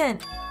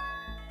assistant.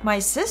 My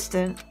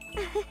assistant?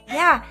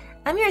 Yeah,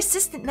 I'm your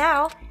assistant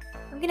now.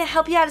 I'm gonna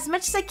help you out as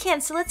much as I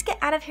can, so let's get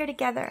out of here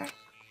together.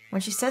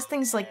 When she says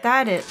things like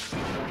that, it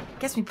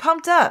gets me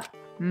pumped up.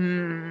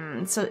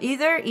 So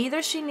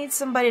either she needs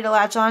somebody to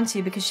latch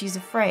onto because she's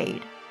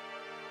afraid,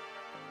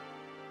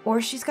 or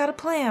she's got a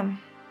plan.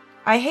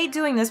 I hate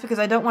doing this because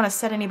I don't want to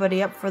set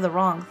anybody up for the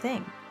wrong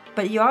thing.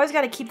 But you always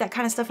got to keep that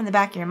kind of stuff in the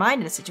back of your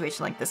mind in a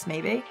situation like this,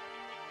 maybe.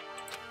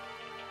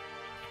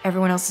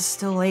 Everyone else is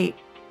still late.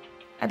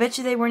 I bet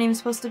you they weren't even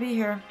supposed to be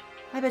here.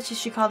 I bet you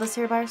she called us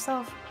here by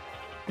herself.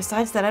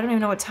 Besides that, I don't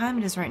even know what time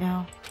it is right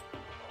now.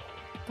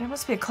 There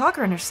must be a clock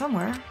around here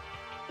somewhere.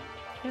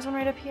 There's one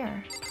right up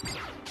here.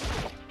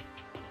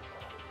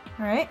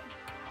 Alright.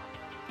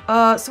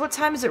 So what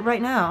time is it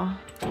right now?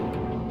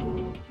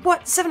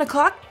 What, 7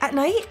 o'clock at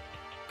night?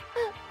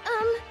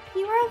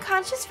 You were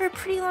unconscious for a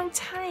pretty long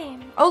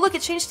time. Oh look,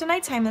 it changed to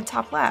nighttime in the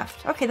top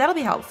left. Okay, that'll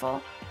be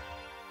helpful.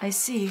 I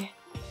see.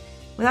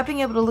 Without being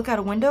able to look out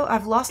a window,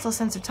 I've lost all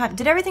sense of time.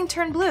 Did everything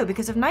turn blue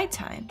because of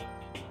nighttime?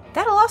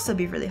 That'll also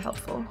be really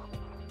helpful.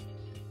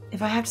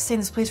 If I have to stay in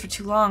this place for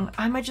too long,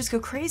 I might just go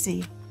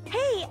crazy.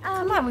 Hey,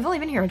 Come on, we've only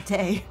been here a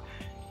day.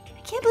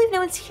 I can't believe no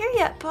one's here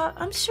yet, but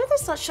I'm sure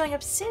they're not showing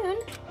up soon.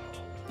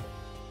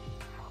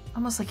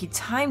 Almost like he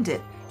timed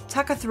it.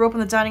 Taka threw open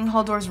the dining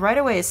hall doors right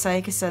away as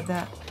Sayaka said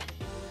that.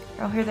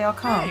 Oh, here they all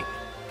come. Hey.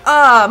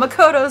 Ah,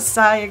 Makoto,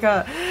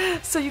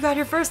 Sayaka. So you got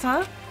here first,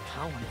 huh?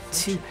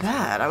 Too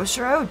bad. I was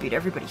sure I would beat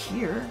everybody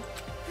here.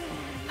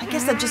 I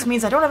guess that just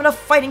means I don't have enough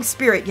fighting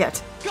spirit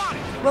yet. Got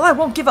it. Well, I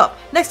won't give up.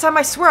 Next time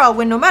I swear I'll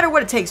win no matter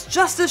what it takes.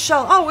 Justice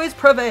shall always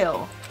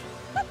prevail.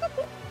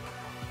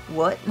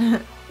 What?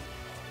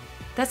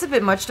 That's a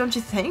bit much, don't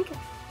you think?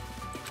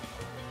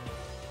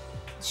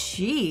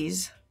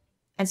 Jeez.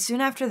 And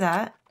soon after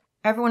that,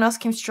 everyone else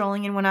came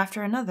strolling in one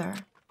after another.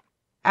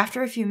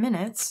 After a few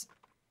minutes,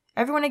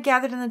 everyone had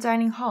gathered in the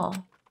dining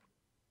hall.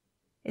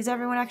 Is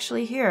everyone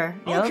actually here?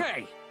 Yep.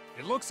 Okay.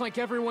 It looks like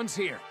everyone's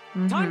here.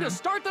 Time to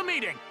start the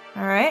meeting.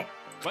 Alright.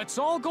 Let's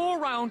all go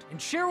around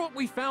and share what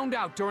we found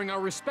out during our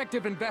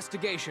respective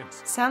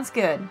investigations. Sounds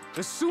good.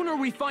 The sooner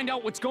we find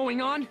out what's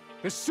going on,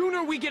 the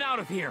sooner we get out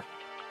of here.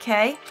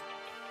 Okay.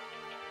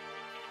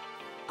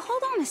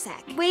 Hold on a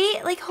sec.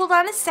 Wait, hold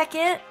on a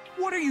second.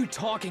 What are you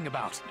talking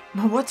about?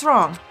 What's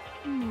wrong?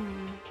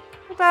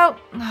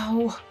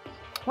 Oh,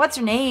 what's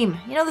her name?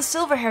 You know, the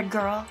silver-haired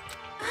girl.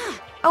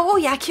 Oh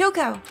yeah,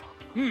 Kyoko.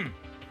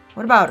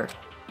 What about her?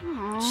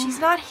 She's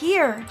not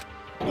here.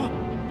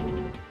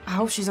 I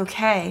hope she's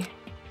okay.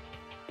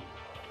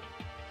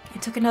 I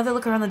took another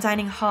look around the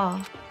dining hall.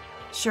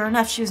 Sure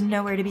enough, she was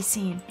nowhere to be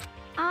seen.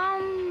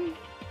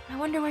 I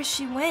wonder where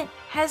she went.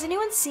 Has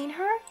anyone seen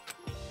her?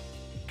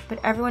 But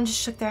everyone just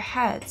shook their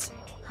heads.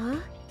 Huh?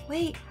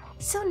 Wait,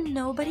 so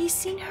nobody's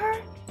seen her?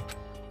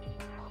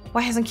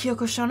 Why hasn't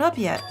Kyoko shown up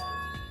yet?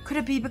 Could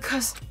it be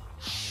because...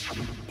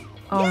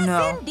 Oh Yes,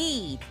 no.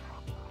 indeed.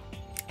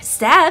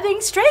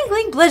 Stabbing,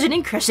 strangling,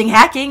 bludgeoning, crushing,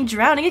 hacking,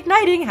 drowning,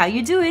 igniting, how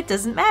you do it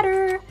doesn't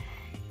matter.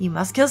 You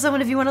must kill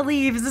someone if you want to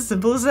leave, it's as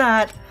simple as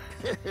that.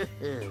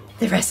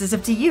 The rest is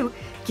up to you.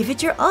 Give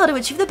it your all to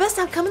achieve the best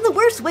outcome in the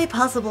worst way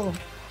possible.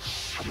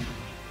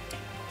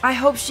 I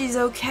hope she's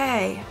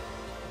okay.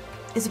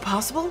 Is it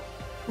possible?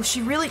 Was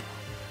she really...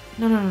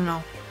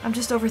 No. I'm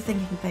just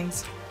overthinking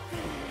things.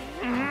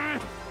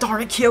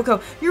 Darn it,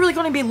 Kyoko. You're really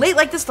going to be late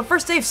like this the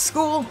first day of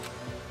school?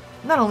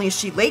 Not only is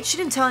she late, she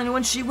didn't tell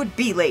anyone she would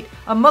be late.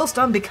 A most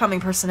unbecoming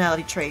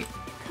personality trait.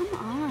 Come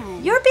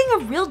on. You're being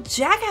a real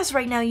jackass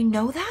right now, you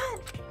know that?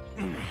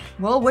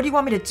 Well, what do you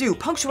want me to do?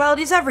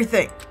 Punctuality is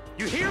everything.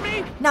 You hear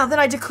me? Now then,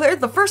 I declare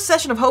the first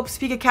session of Hope's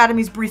Peak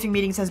Academy's briefing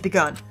meetings has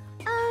begun.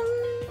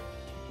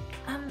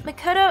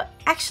 Makoto,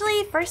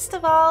 actually, first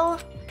of all,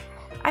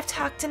 I've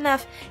talked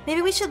enough.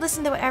 Maybe we should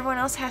listen to what everyone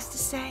else has to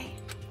say.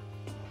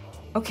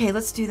 Okay,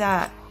 let's do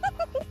that.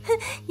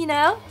 You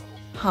know?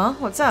 Huh?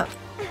 What's up?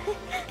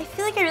 I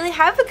feel like I really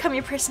have become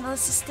your personal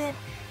assistant.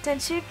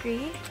 Don't you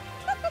agree?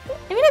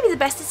 I may not be the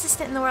best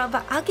assistant in the world,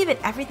 but I'll give it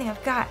everything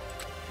I've got.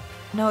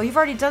 No, you've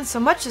already done so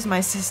much as my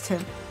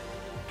assistant.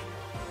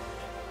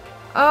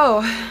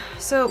 Oh,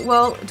 so,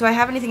 well, do I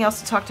have anything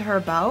else to talk to her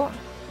about?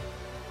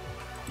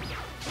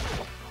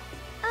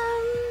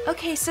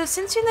 Okay, so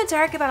since you're in the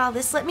dark about all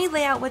this, let me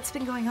lay out what's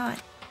been going on.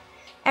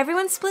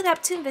 Everyone split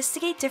up to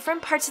investigate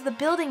different parts of the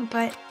building,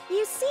 but...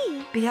 You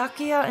see...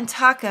 Byakuya and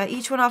Taka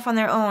each went off on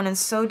their own, and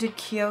so did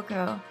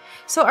Kyoko.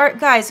 So,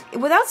 guys,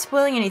 without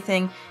spoiling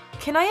anything,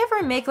 can I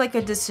ever make, like,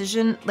 a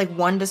decision, like,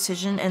 one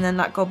decision, and then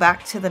not go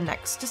back to the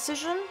next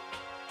decision?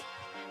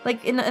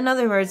 Like, in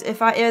other words, is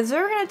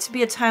there going to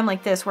be a time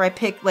like this where I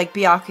pick, like,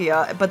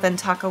 Byakuya, but then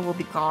Taka will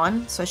be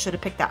gone, so I should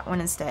have picked that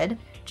one instead?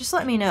 Just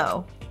let me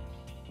know.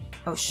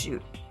 Oh,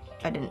 shoot.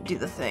 I didn't do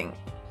the thing.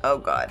 Oh,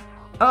 God.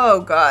 Oh,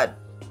 God.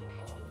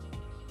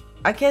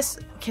 I guess,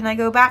 can I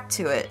go back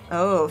to it?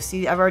 Oh,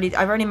 see, I've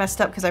already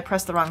messed up because I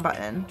pressed the wrong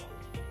button.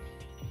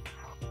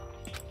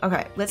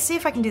 Okay, let's see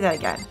if I can do that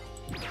again.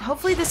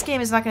 Hopefully this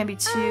game is not going to be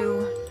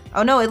too...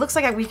 Oh, no, it looks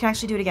like we can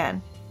actually do it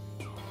again.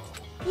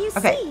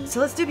 Okay, so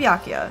let's do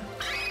Byakuya.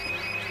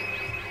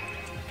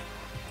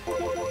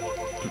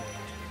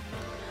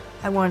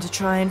 I wanted to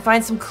try and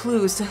find some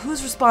clues to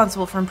who's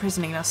responsible for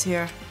imprisoning us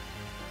here.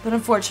 But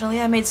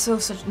unfortunately, I made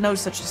no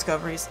such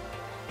discoveries.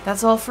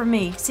 That's all from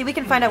me. See, we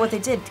can find out what they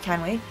did,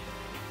 can we?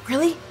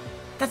 Really?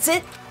 That's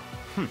it?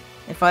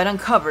 If I'd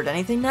uncovered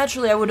anything,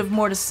 naturally I would have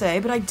more to say,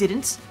 but I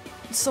didn't.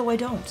 So I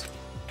don't.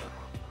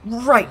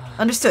 Right,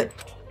 understood.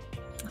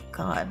 Oh,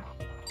 God.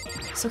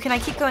 So can I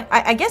keep going?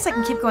 I guess I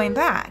can keep going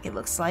back, it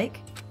looks like.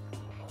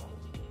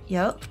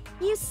 Yup.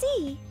 You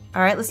see.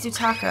 Alright, let's do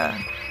Taka.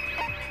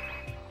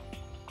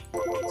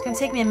 It's gonna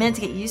take me a minute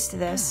to get used to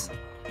this.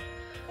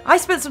 I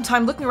spent some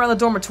time looking around the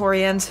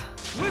dormitory and...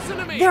 Listen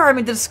to me! There I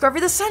made the discovery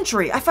of the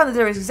century! I found that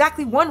there was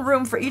exactly one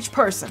room for each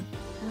person.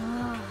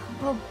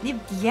 Well,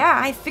 yeah,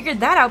 I figured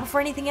that out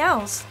before anything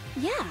else.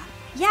 Yeah.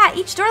 Yeah,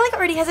 each door like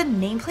already has a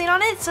nameplate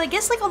on it, so I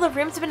guess like all the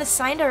rooms have been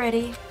assigned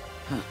already.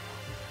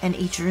 And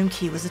each room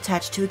key was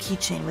attached to a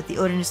keychain with the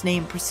owner's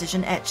name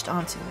precision etched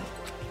onto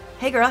it.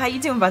 Hey girl, how you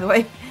doing, by the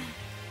way?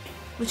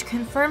 Which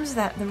confirms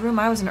that the room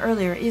I was in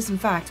earlier is in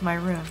fact my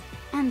room.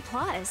 And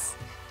plus...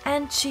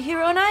 And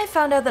Chihiro and I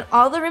found out that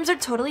all the rooms are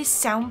totally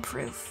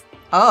soundproof.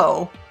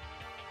 Oh.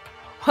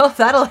 Well,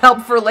 that'll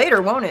help for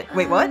later, won't it?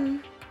 Wait, what?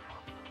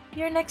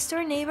 Your next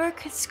door neighbor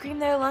could scream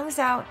their lungs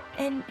out,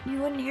 and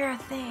you wouldn't hear a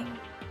thing.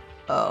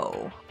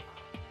 Oh.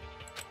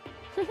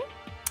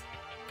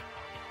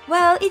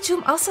 Well, each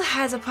room also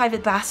has a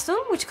private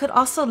bathroom, which could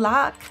also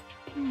lock.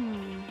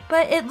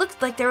 But it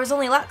looked like there was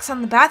only locks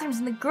on the bathrooms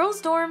in the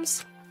girls'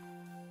 dorms.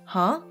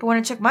 Huh? But when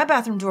I checked my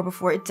bathroom door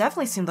before, it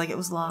definitely seemed like it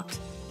was locked.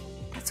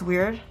 That's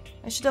weird.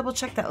 I should double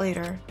check that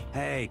later.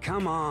 Hey,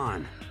 come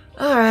on.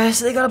 Alright,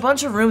 so they got a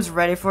bunch of rooms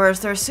ready for us.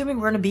 They're assuming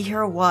we're gonna be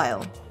here a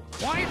while.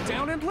 Quiet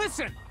down and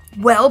listen!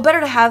 Well, better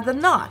to have than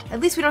not. At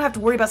least we don't have to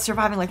worry about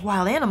surviving like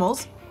wild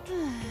animals.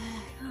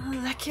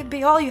 That can't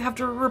be all you have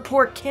to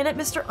report, can it,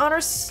 Mr.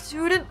 Honor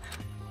Student?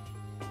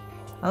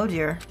 Oh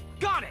dear.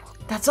 Got it!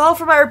 That's all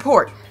for my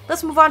report.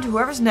 Let's move on to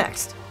whoever's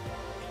next.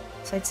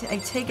 So I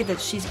take it that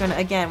she's gonna,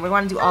 again, we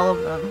want to do all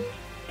of them.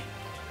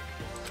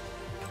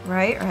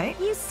 Right.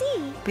 You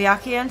see.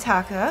 Byakuya and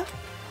Taka.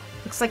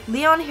 Looks like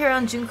Leon, Hiro,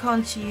 Junko,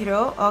 and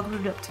Chihiro all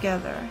grouped up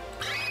together.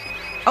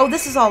 Oh,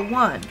 this is all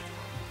one.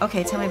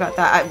 Okay, tell me about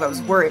that. I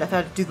was worried. I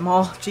thought I'd do them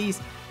all.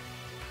 Jeez.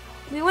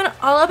 We went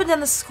all up and down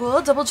the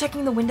school,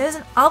 double-checking the windows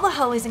and all the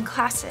hallways and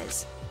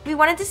classes. We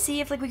wanted to see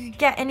if we could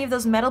get any of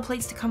those metal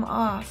plates to come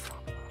off.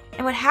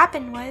 And what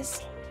happened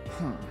was...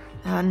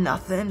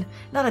 Nothing.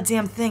 Not a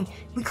damn thing.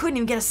 We couldn't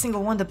even get a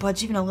single one to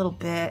budge even a little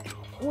bit.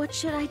 What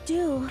should I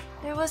do?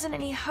 There wasn't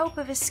any hope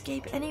of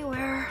escape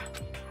anywhere.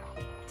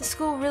 The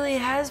school really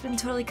has been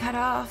totally cut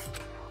off.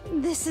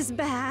 This is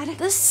bad.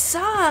 This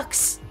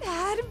sucks.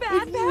 Bad.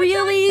 It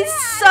really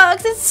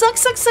sucks. It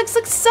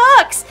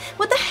sucks.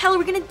 What the hell are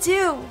we gonna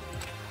do?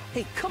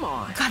 Hey, come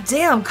on! God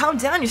damn, calm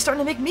down. You're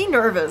starting to make me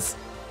nervous.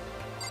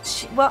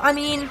 Well, I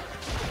mean,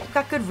 I've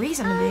got good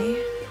reason to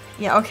be.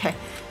 Yeah, okay.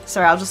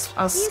 Sorry,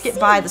 I'll skip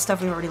by the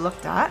stuff we've already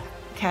looked at.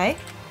 Okay.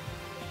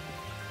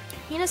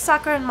 Hina,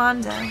 Sakura, and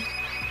Mondo.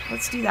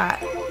 Let's do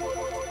that.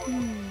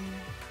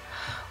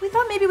 We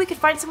thought maybe we could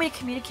find some way to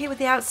communicate with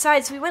the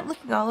outside, so we went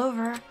looking all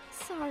over.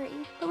 Sorry.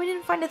 But we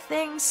didn't find a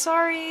thing.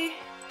 Sorry.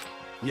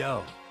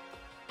 Yo.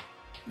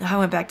 I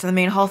went back to the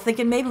main hall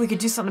thinking maybe we could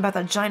do something about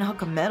that giant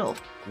hunk of metal.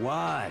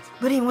 What?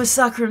 But even with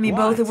Sakura and me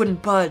both, it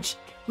wouldn't budge.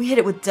 We hit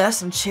it with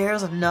desks and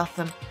chairs and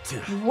nothing.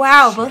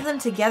 Wow, both of them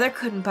together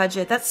couldn't budge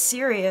it. That's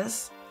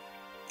serious.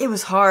 It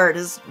was hard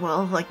as,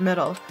 well, like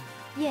metal.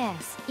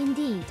 Yes,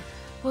 indeed.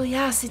 Well,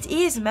 yes, it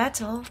is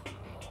metal.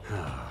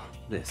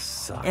 This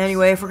sucks.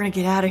 Anyway, if we're gonna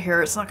get out of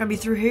here, it's not gonna be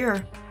through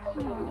here.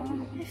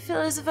 I feel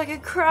as if I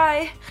could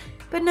cry.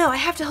 But no, I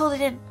have to hold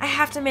it in. I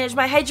have to manage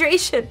my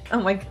hydration. Oh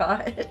my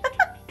god.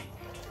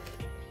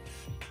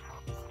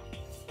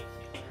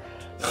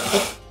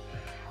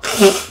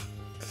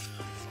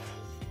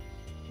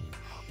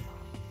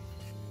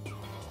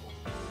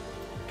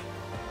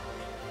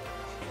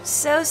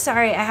 So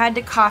sorry, I had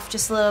to cough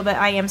just a little bit.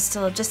 I am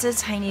still just a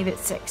tiny bit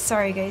sick.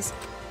 Sorry, guys.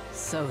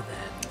 So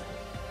then...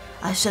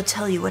 I shall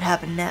tell you what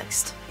happened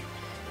next.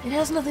 It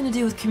has nothing to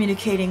do with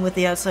communicating with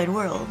the outside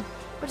world,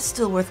 but it's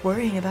still worth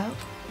worrying about.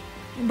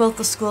 In both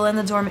the school and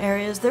the dorm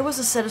areas, there was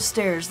a set of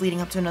stairs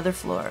leading up to another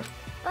floor.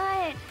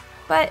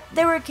 But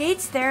there were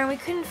gates there and we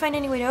couldn't find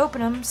any way to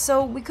open them,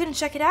 so we couldn't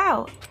check it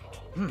out.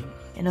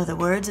 In other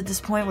words, at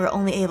this point, we're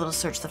only able to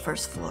search the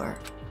first floor.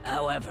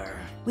 However...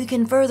 We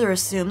can further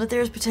assume that there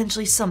is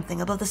potentially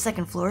something above the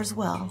second floor as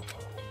well.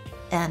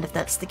 And if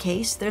that's the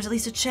case, there's at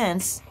least a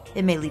chance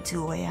it may lead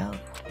to a way out.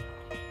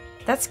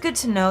 That's good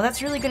to know.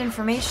 That's really good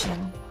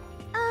information.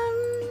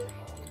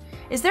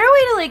 Is there a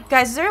way to, like,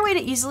 guys, is there a way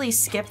to easily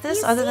skip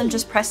this other than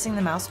just pressing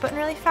the mouse button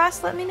really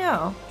fast? Let me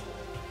know.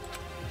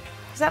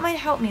 Because that might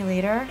help me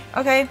later.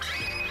 Okay.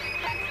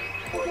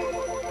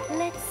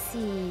 Let's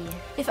see.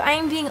 If I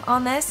am being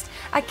honest,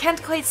 I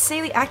can't quite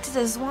say we acted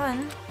as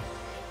one.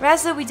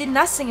 Rather, we did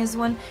nothing as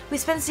one. We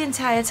spent the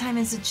entire time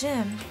in the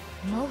gym.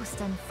 Most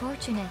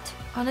unfortunate.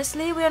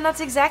 Honestly, we are not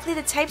exactly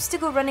the types to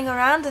go running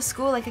around the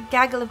school like a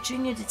gaggle of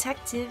junior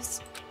detectives.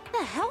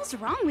 What the hell's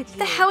wrong with you?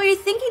 The hell are you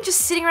thinking,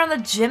 just sitting around the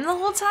gym the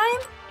whole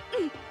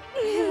time?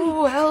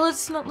 Well,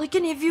 it's not like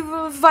any of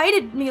you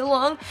invited me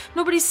along.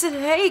 Nobody said,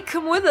 hey,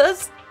 come with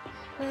us.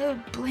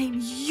 Blame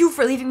you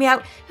for leaving me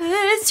out.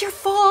 It's your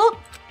fault.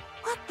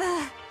 What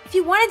the? If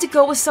you wanted to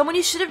go with someone,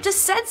 you should have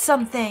just said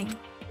something.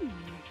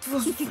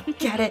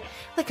 Forget it.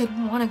 Like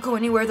I'd want to go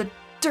anywhere with a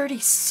dirty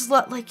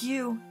slut like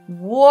you.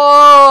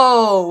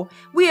 Whoa!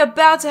 We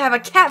about to have a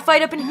cat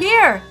fight up in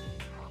here!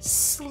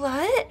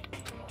 Slut?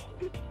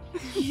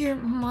 Your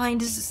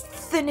mind is as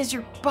thin as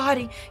your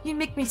body. You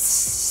make me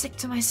sick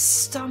to my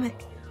stomach.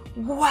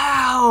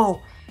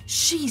 Wow!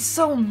 She's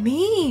so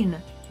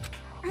mean!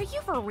 Are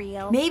you for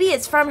real? Maybe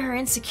it's from her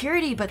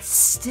insecurity, but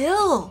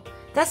still!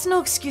 That's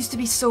no excuse to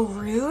be so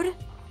rude.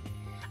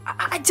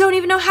 I don't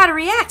even know how to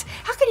react.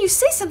 How can you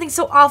say something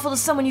so awful to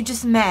someone you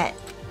just met?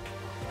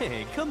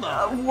 Hey, come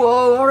on.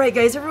 Whoa, alright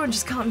guys, everyone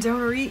just calm down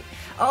or eat.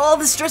 All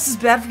the stress is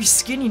bad for your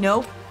skin, you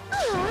know?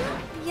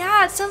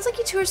 Yeah, it sounds like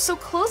you two are so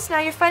close now,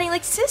 you're fighting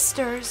like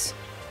sisters.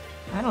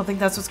 I don't think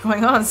that's what's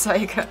going on,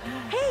 Sayaka.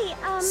 Hey,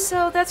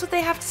 So that's what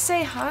they have to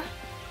say, huh?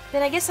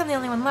 Then I guess I'm the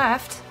only one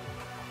left.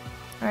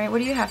 Alright, what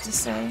do you have to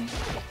say?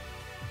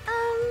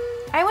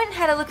 I went and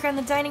had a look around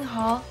the dining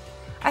hall.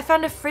 I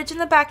found a fridge in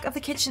the back of the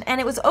kitchen and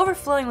it was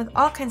overflowing with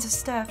all kinds of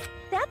stuff.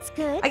 That's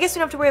good. I guess we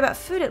don't have to worry about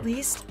food at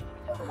least.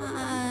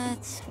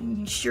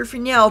 What? Sure for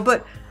now,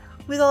 but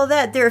with all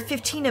that, there are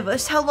 15 of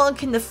us. How long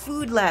can the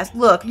food last?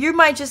 Look, you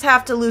might just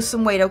have to lose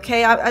some weight,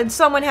 okay? And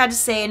someone had to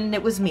say it, and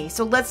it was me.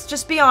 So let's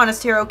just be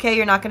honest here, okay?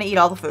 You're not gonna eat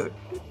all the food.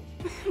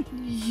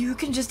 You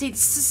can just eat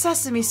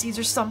sesame seeds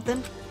or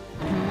something.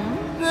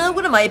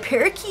 What am I, a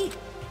parakeet?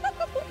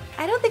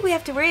 I don't think we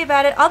have to worry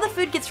about it. All the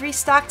food gets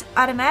restocked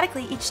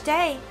automatically each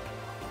day.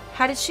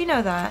 How did she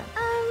know that?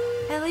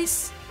 At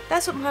least,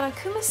 that's what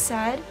Monokuma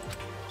said.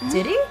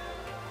 Did he?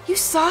 You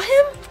saw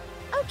him?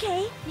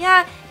 Okay.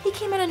 Yeah, he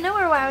came out of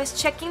nowhere while I was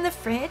checking the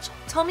fridge,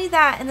 told me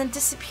that, and then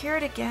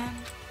disappeared again.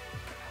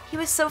 He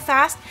was so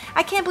fast,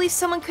 I can't believe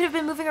someone could have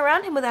been moving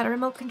around him without a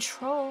remote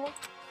control.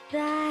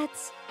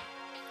 That's...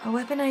 A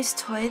weaponized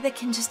toy that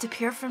can just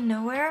appear from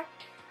nowhere?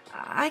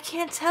 I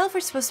can't tell if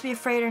we're supposed to be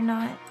afraid or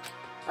not.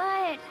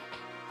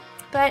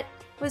 But,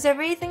 was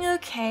everything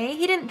okay?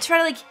 He didn't try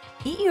to, like,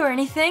 eat you or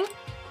anything.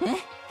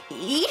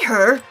 Eat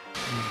her?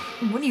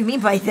 What do you mean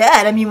by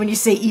that? I mean, when you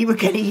say eat, what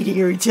kind of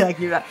eating are you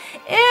talking about?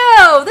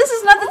 Ew, this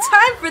is not the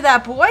time for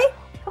that, boy.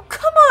 Oh,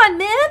 come on,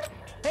 man.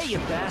 Hey, you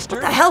bastard.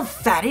 What the hell,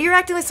 fatty? You're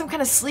acting like some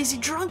kind of sleazy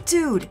drunk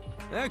dude.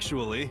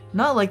 Actually,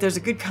 Not like there's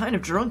a good kind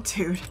of drunk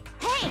dude.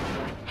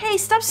 Hey,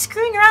 stop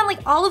screwing around like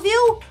all of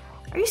you.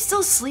 Are you still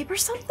asleep or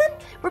something?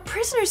 We're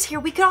prisoners here.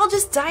 We could all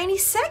just die any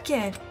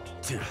second.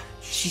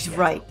 She's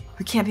right.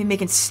 We can't be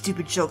making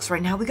stupid jokes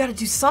right now. We gotta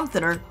do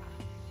something or...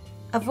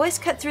 A voice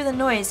cut through the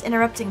noise,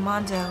 interrupting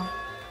Mondo.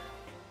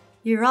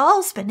 You're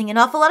all spending an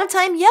awful lot of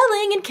time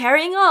yelling and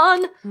carrying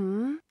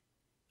on.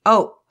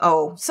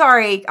 Oh,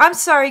 sorry. I'm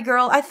sorry,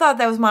 girl. I thought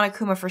that was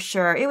Monokuma for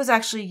sure. It was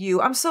actually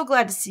you. I'm so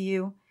glad to see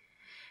you.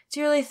 Do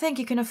you really think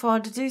you can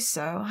afford to do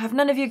so? Have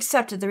none of you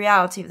accepted the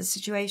reality of the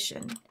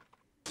situation?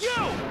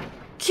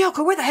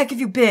 Kyoko, where the heck have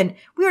you been?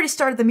 We already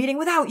started the meeting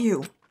without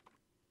you.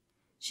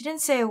 She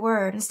didn't say a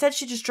word. Instead,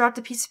 she just dropped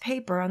a piece of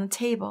paper on the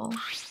table.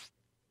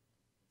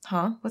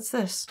 Huh? What's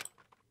this?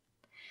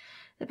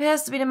 It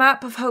appears to be the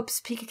map of Hope's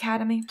Peak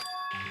Academy.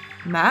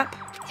 Map?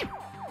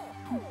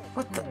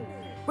 What the?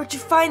 Where'd you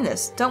find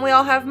this? Don't we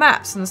all have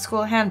maps in the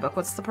school handbook?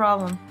 What's the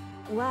problem?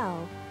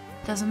 Well...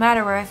 Doesn't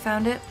matter where I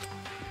found it.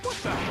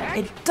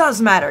 It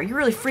does matter. You're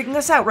really freaking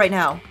us out right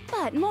now.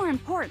 But more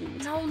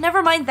important, No,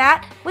 never mind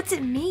that. What's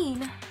it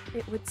mean?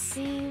 it would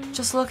seem...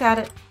 Just look at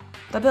it.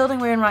 The building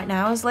we're in right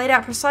now is laid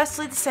out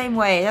precisely the same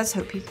way as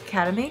Hope Peak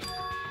Academy.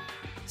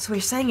 So what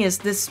you're saying is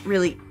this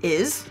really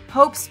is?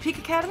 Hope's Peak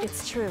Academy?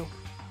 It's true.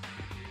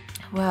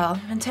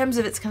 Well, in terms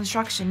of its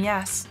construction,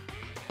 yes.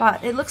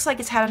 But it looks like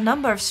it's had a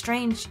number of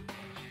strange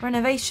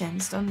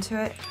renovations done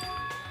to it.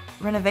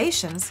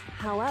 renovations.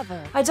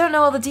 However, I don't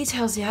know all the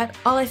details yet.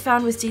 All I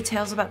found was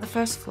details about the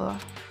first floor.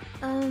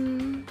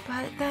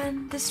 But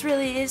then, this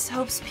really is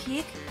Hope's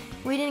Peak?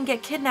 We didn't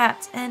get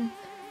kidnapped and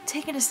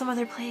taken to some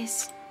other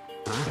place.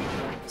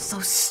 So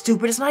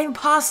stupid, it's not even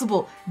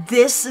possible.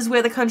 This is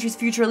where the country's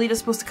future elite is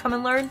supposed to come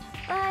and learn?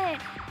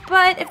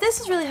 But if this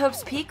is really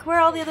Hope's Peak, where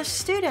are all the other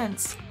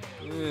students?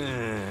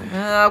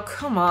 Oh,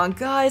 come on,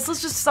 guys.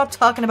 Let's just stop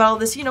talking about all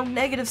this,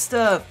 negative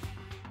stuff.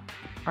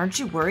 Aren't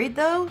you worried,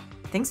 though?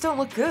 Things don't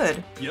look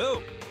good.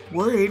 Yo.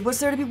 Worried? What's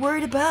there to be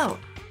worried about?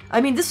 I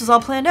mean, this was all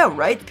planned out,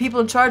 right? The people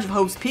in charge of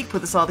Hope's Peak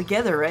put this all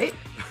together, right?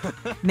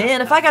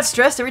 Man, if I got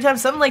stressed every time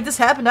something like this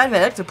happened, I'd have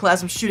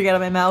ectoplasm shooting out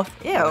of my mouth.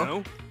 Ew.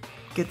 No.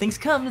 Good things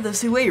come to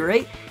those who wait,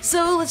 right?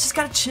 So let's just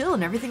gotta chill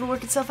and everything will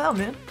work itself out,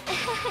 man.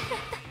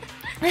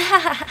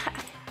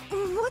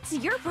 what's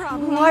your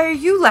problem? Why are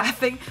you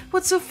laughing?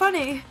 What's so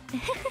funny?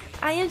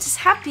 I am just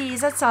happy,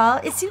 that's all.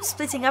 It seems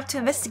splitting up to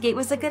investigate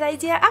was a good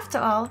idea after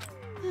all.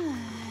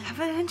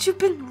 Haven't you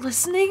been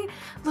listening?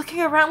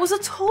 Looking around was a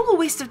total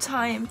waste of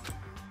time.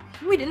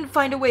 We didn't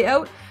find a way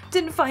out,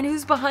 didn't find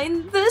who's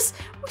behind this.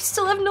 We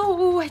still have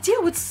no idea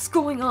what's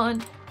going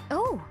on.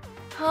 Oh,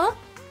 Huh?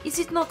 Is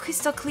it not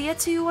crystal clear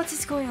to you what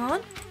is going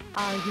on?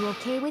 are you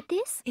okay with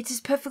this? It is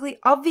perfectly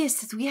obvious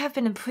that we have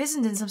been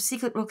imprisoned in some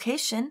secret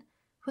location,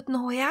 with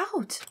no way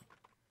out.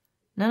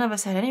 None of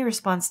us had any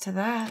response to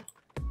that.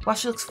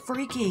 Washi looks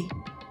freaky.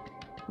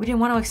 We didn't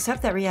want to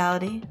accept that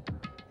reality,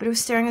 but it was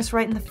staring us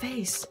right in the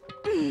face.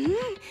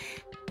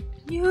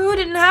 You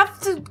didn't have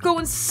to go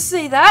and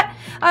say that.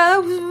 I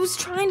was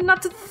trying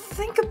not to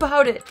think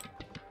about it.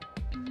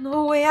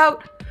 No way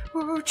out.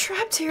 We're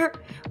trapped here.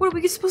 What are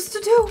we supposed to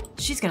do?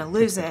 She's gonna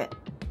lose it.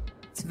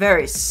 It's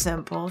very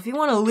simple. If you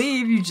want to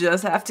leave, you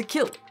just have to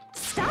kill.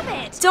 Stop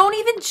it! Don't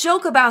even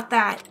joke about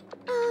that.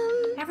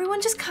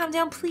 Everyone just calm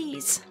down,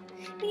 please.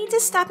 We need to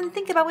stop and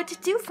think about what to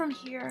do from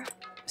here.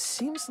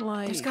 Seems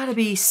like... There's gotta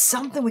be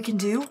something we can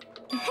do.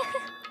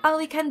 All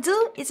we can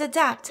do is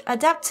adapt.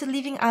 Adapt to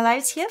living our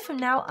lives here from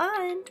now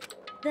on.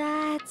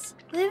 That's...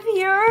 Live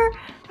here?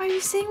 Are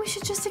you saying we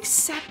should just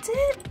accept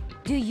it?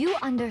 Do you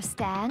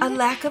understand? A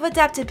lack of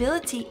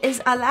adaptability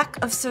is a lack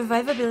of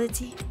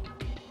survivability.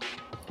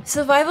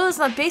 Survival is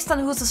not based on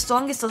who's the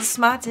strongest or the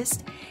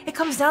smartest. It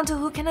comes down to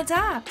who can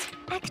adapt.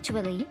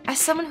 Actually, As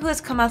someone who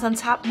has come out on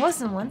top more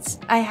than once,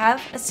 I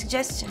have a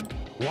suggestion.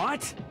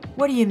 What?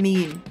 What do you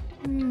mean?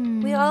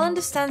 We all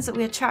understand that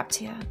we are trapped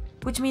here,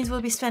 which means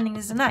we'll be spending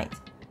this night.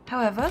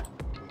 However,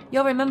 you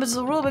all remember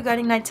the rule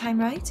regarding nighttime,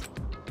 right?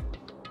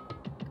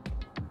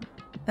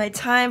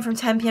 Nighttime from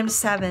 10 p.m. to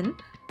 7.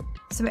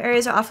 Some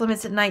areas are off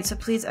limits at night, so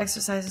please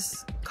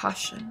exercise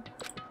caution.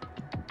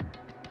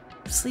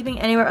 Sleeping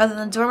anywhere other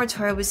than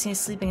dormitory will be seen as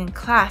sleeping in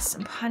class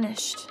and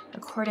punished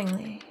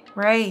accordingly.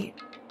 Right.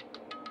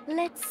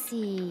 let's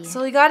see.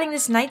 So regarding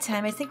this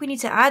nighttime, I think we need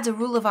to add a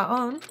rule of our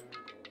own.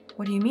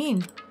 What do you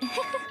mean?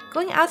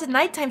 Going out at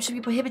nighttime should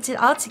be prohibited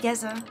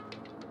altogether.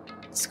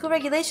 School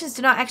regulations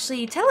do not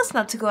actually tell us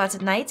not to go out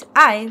at night.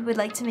 I would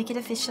like to make it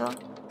official.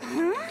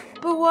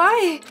 But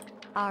why?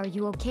 Are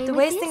you okay The with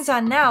way this? things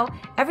are now,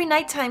 every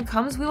nighttime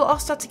comes, we will all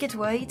start to get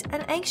worried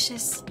and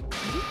anxious.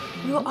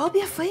 We will all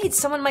be afraid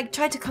someone might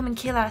try to come and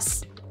kill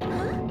us.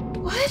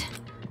 What?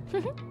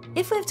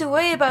 If we have to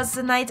worry about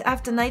the night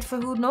after night for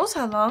who knows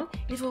how long,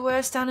 it will wear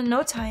us down in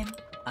no time.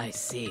 I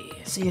see.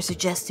 So you're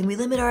suggesting we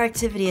limit our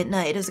activity at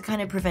night as a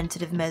kind of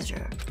preventative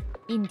measure?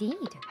 Indeed.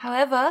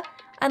 However,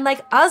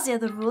 unlike all the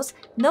other rules,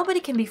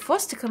 nobody can be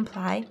forced to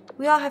comply.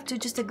 We all have to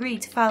just agree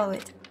to follow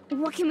it.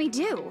 What can we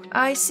do?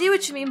 I see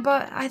what you mean,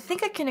 but I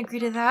think I can agree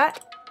to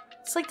that.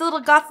 It's like the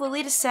little goth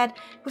Lolita said,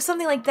 with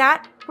something like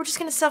that, we're just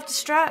gonna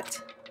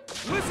self-destruct.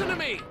 Listen to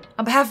me!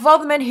 On behalf of all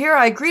the men here,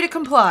 I agree to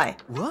comply.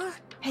 What?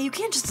 Hey, you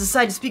can't just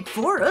decide to speak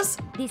for us.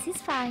 This is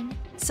fine.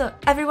 So,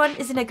 everyone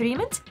is in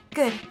agreement?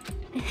 Good.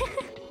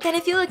 Then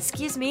if you'll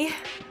excuse me.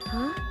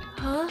 Huh?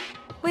 Huh?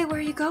 Wait, where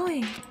are you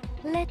going?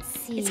 Let's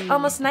see. It's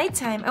almost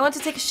nighttime. I want to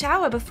take a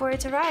shower before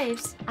it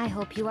arrives. I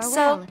hope you are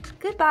So, well.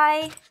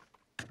 goodbye.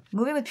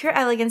 Moving with pure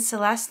elegance,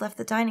 Celeste left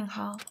the dining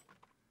hall.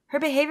 Her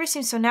behavior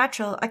seemed so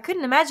natural, I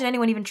couldn't imagine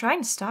anyone even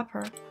trying to stop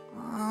her.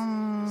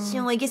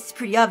 I guess it's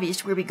pretty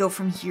obvious where we go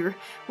from here.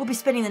 We'll be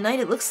spending the night,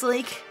 it looks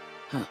like.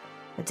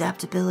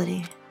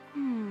 Adaptability.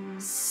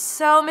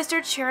 So,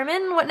 Mr.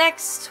 Chairman, what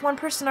next? One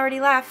person already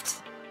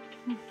left.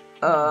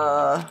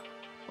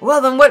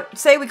 Well then, what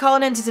say we call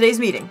an end to today's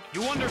meeting?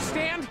 You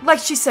understand? Like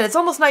she said, it's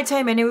almost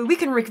nighttime anyway. We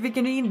can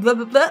reconvene blah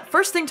blah blah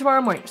first thing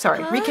tomorrow morning.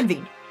 Sorry,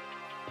 reconvene.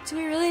 Do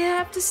we really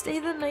have to stay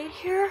the night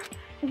here?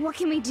 What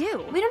can we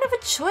do? We don't have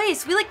a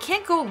choice. We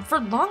can't go for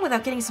long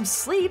without getting some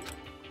sleep.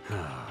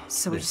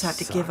 So we This just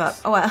have to give up.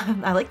 sucks. Oh,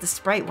 I like the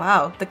sprite.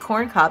 Wow, the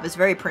corn cob is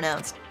very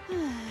pronounced.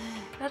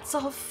 That's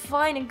all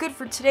fine and good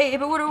for today,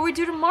 but what do we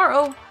do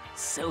tomorrow?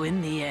 So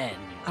in the end,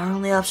 Our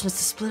only option is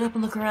to split up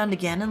and look around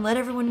again and let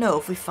everyone know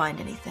if we find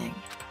anything.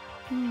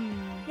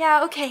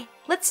 Yeah, okay,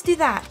 let's do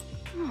that.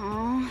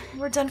 Aw.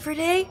 We're done for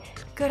today?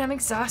 Good, I'm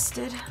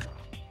exhausted.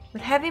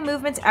 With heavy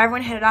movements,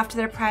 everyone headed off to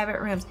their private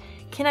rooms.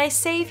 Can I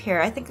save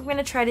here? I think I'm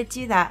gonna try to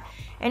do that.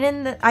 And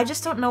in the, I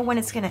just don't know when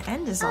it's gonna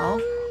end is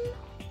all.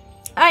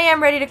 I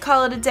am ready to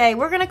call it a day.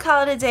 We're gonna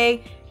call it a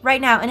day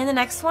right now. And in the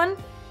next one,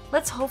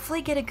 let's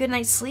hopefully get a good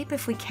night's sleep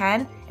if we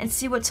can and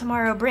see what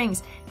tomorrow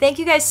brings. Thank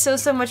you guys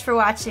so much for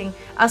watching.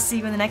 I'll see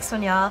you in the next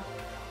one, y'all.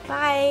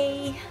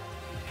 Bye.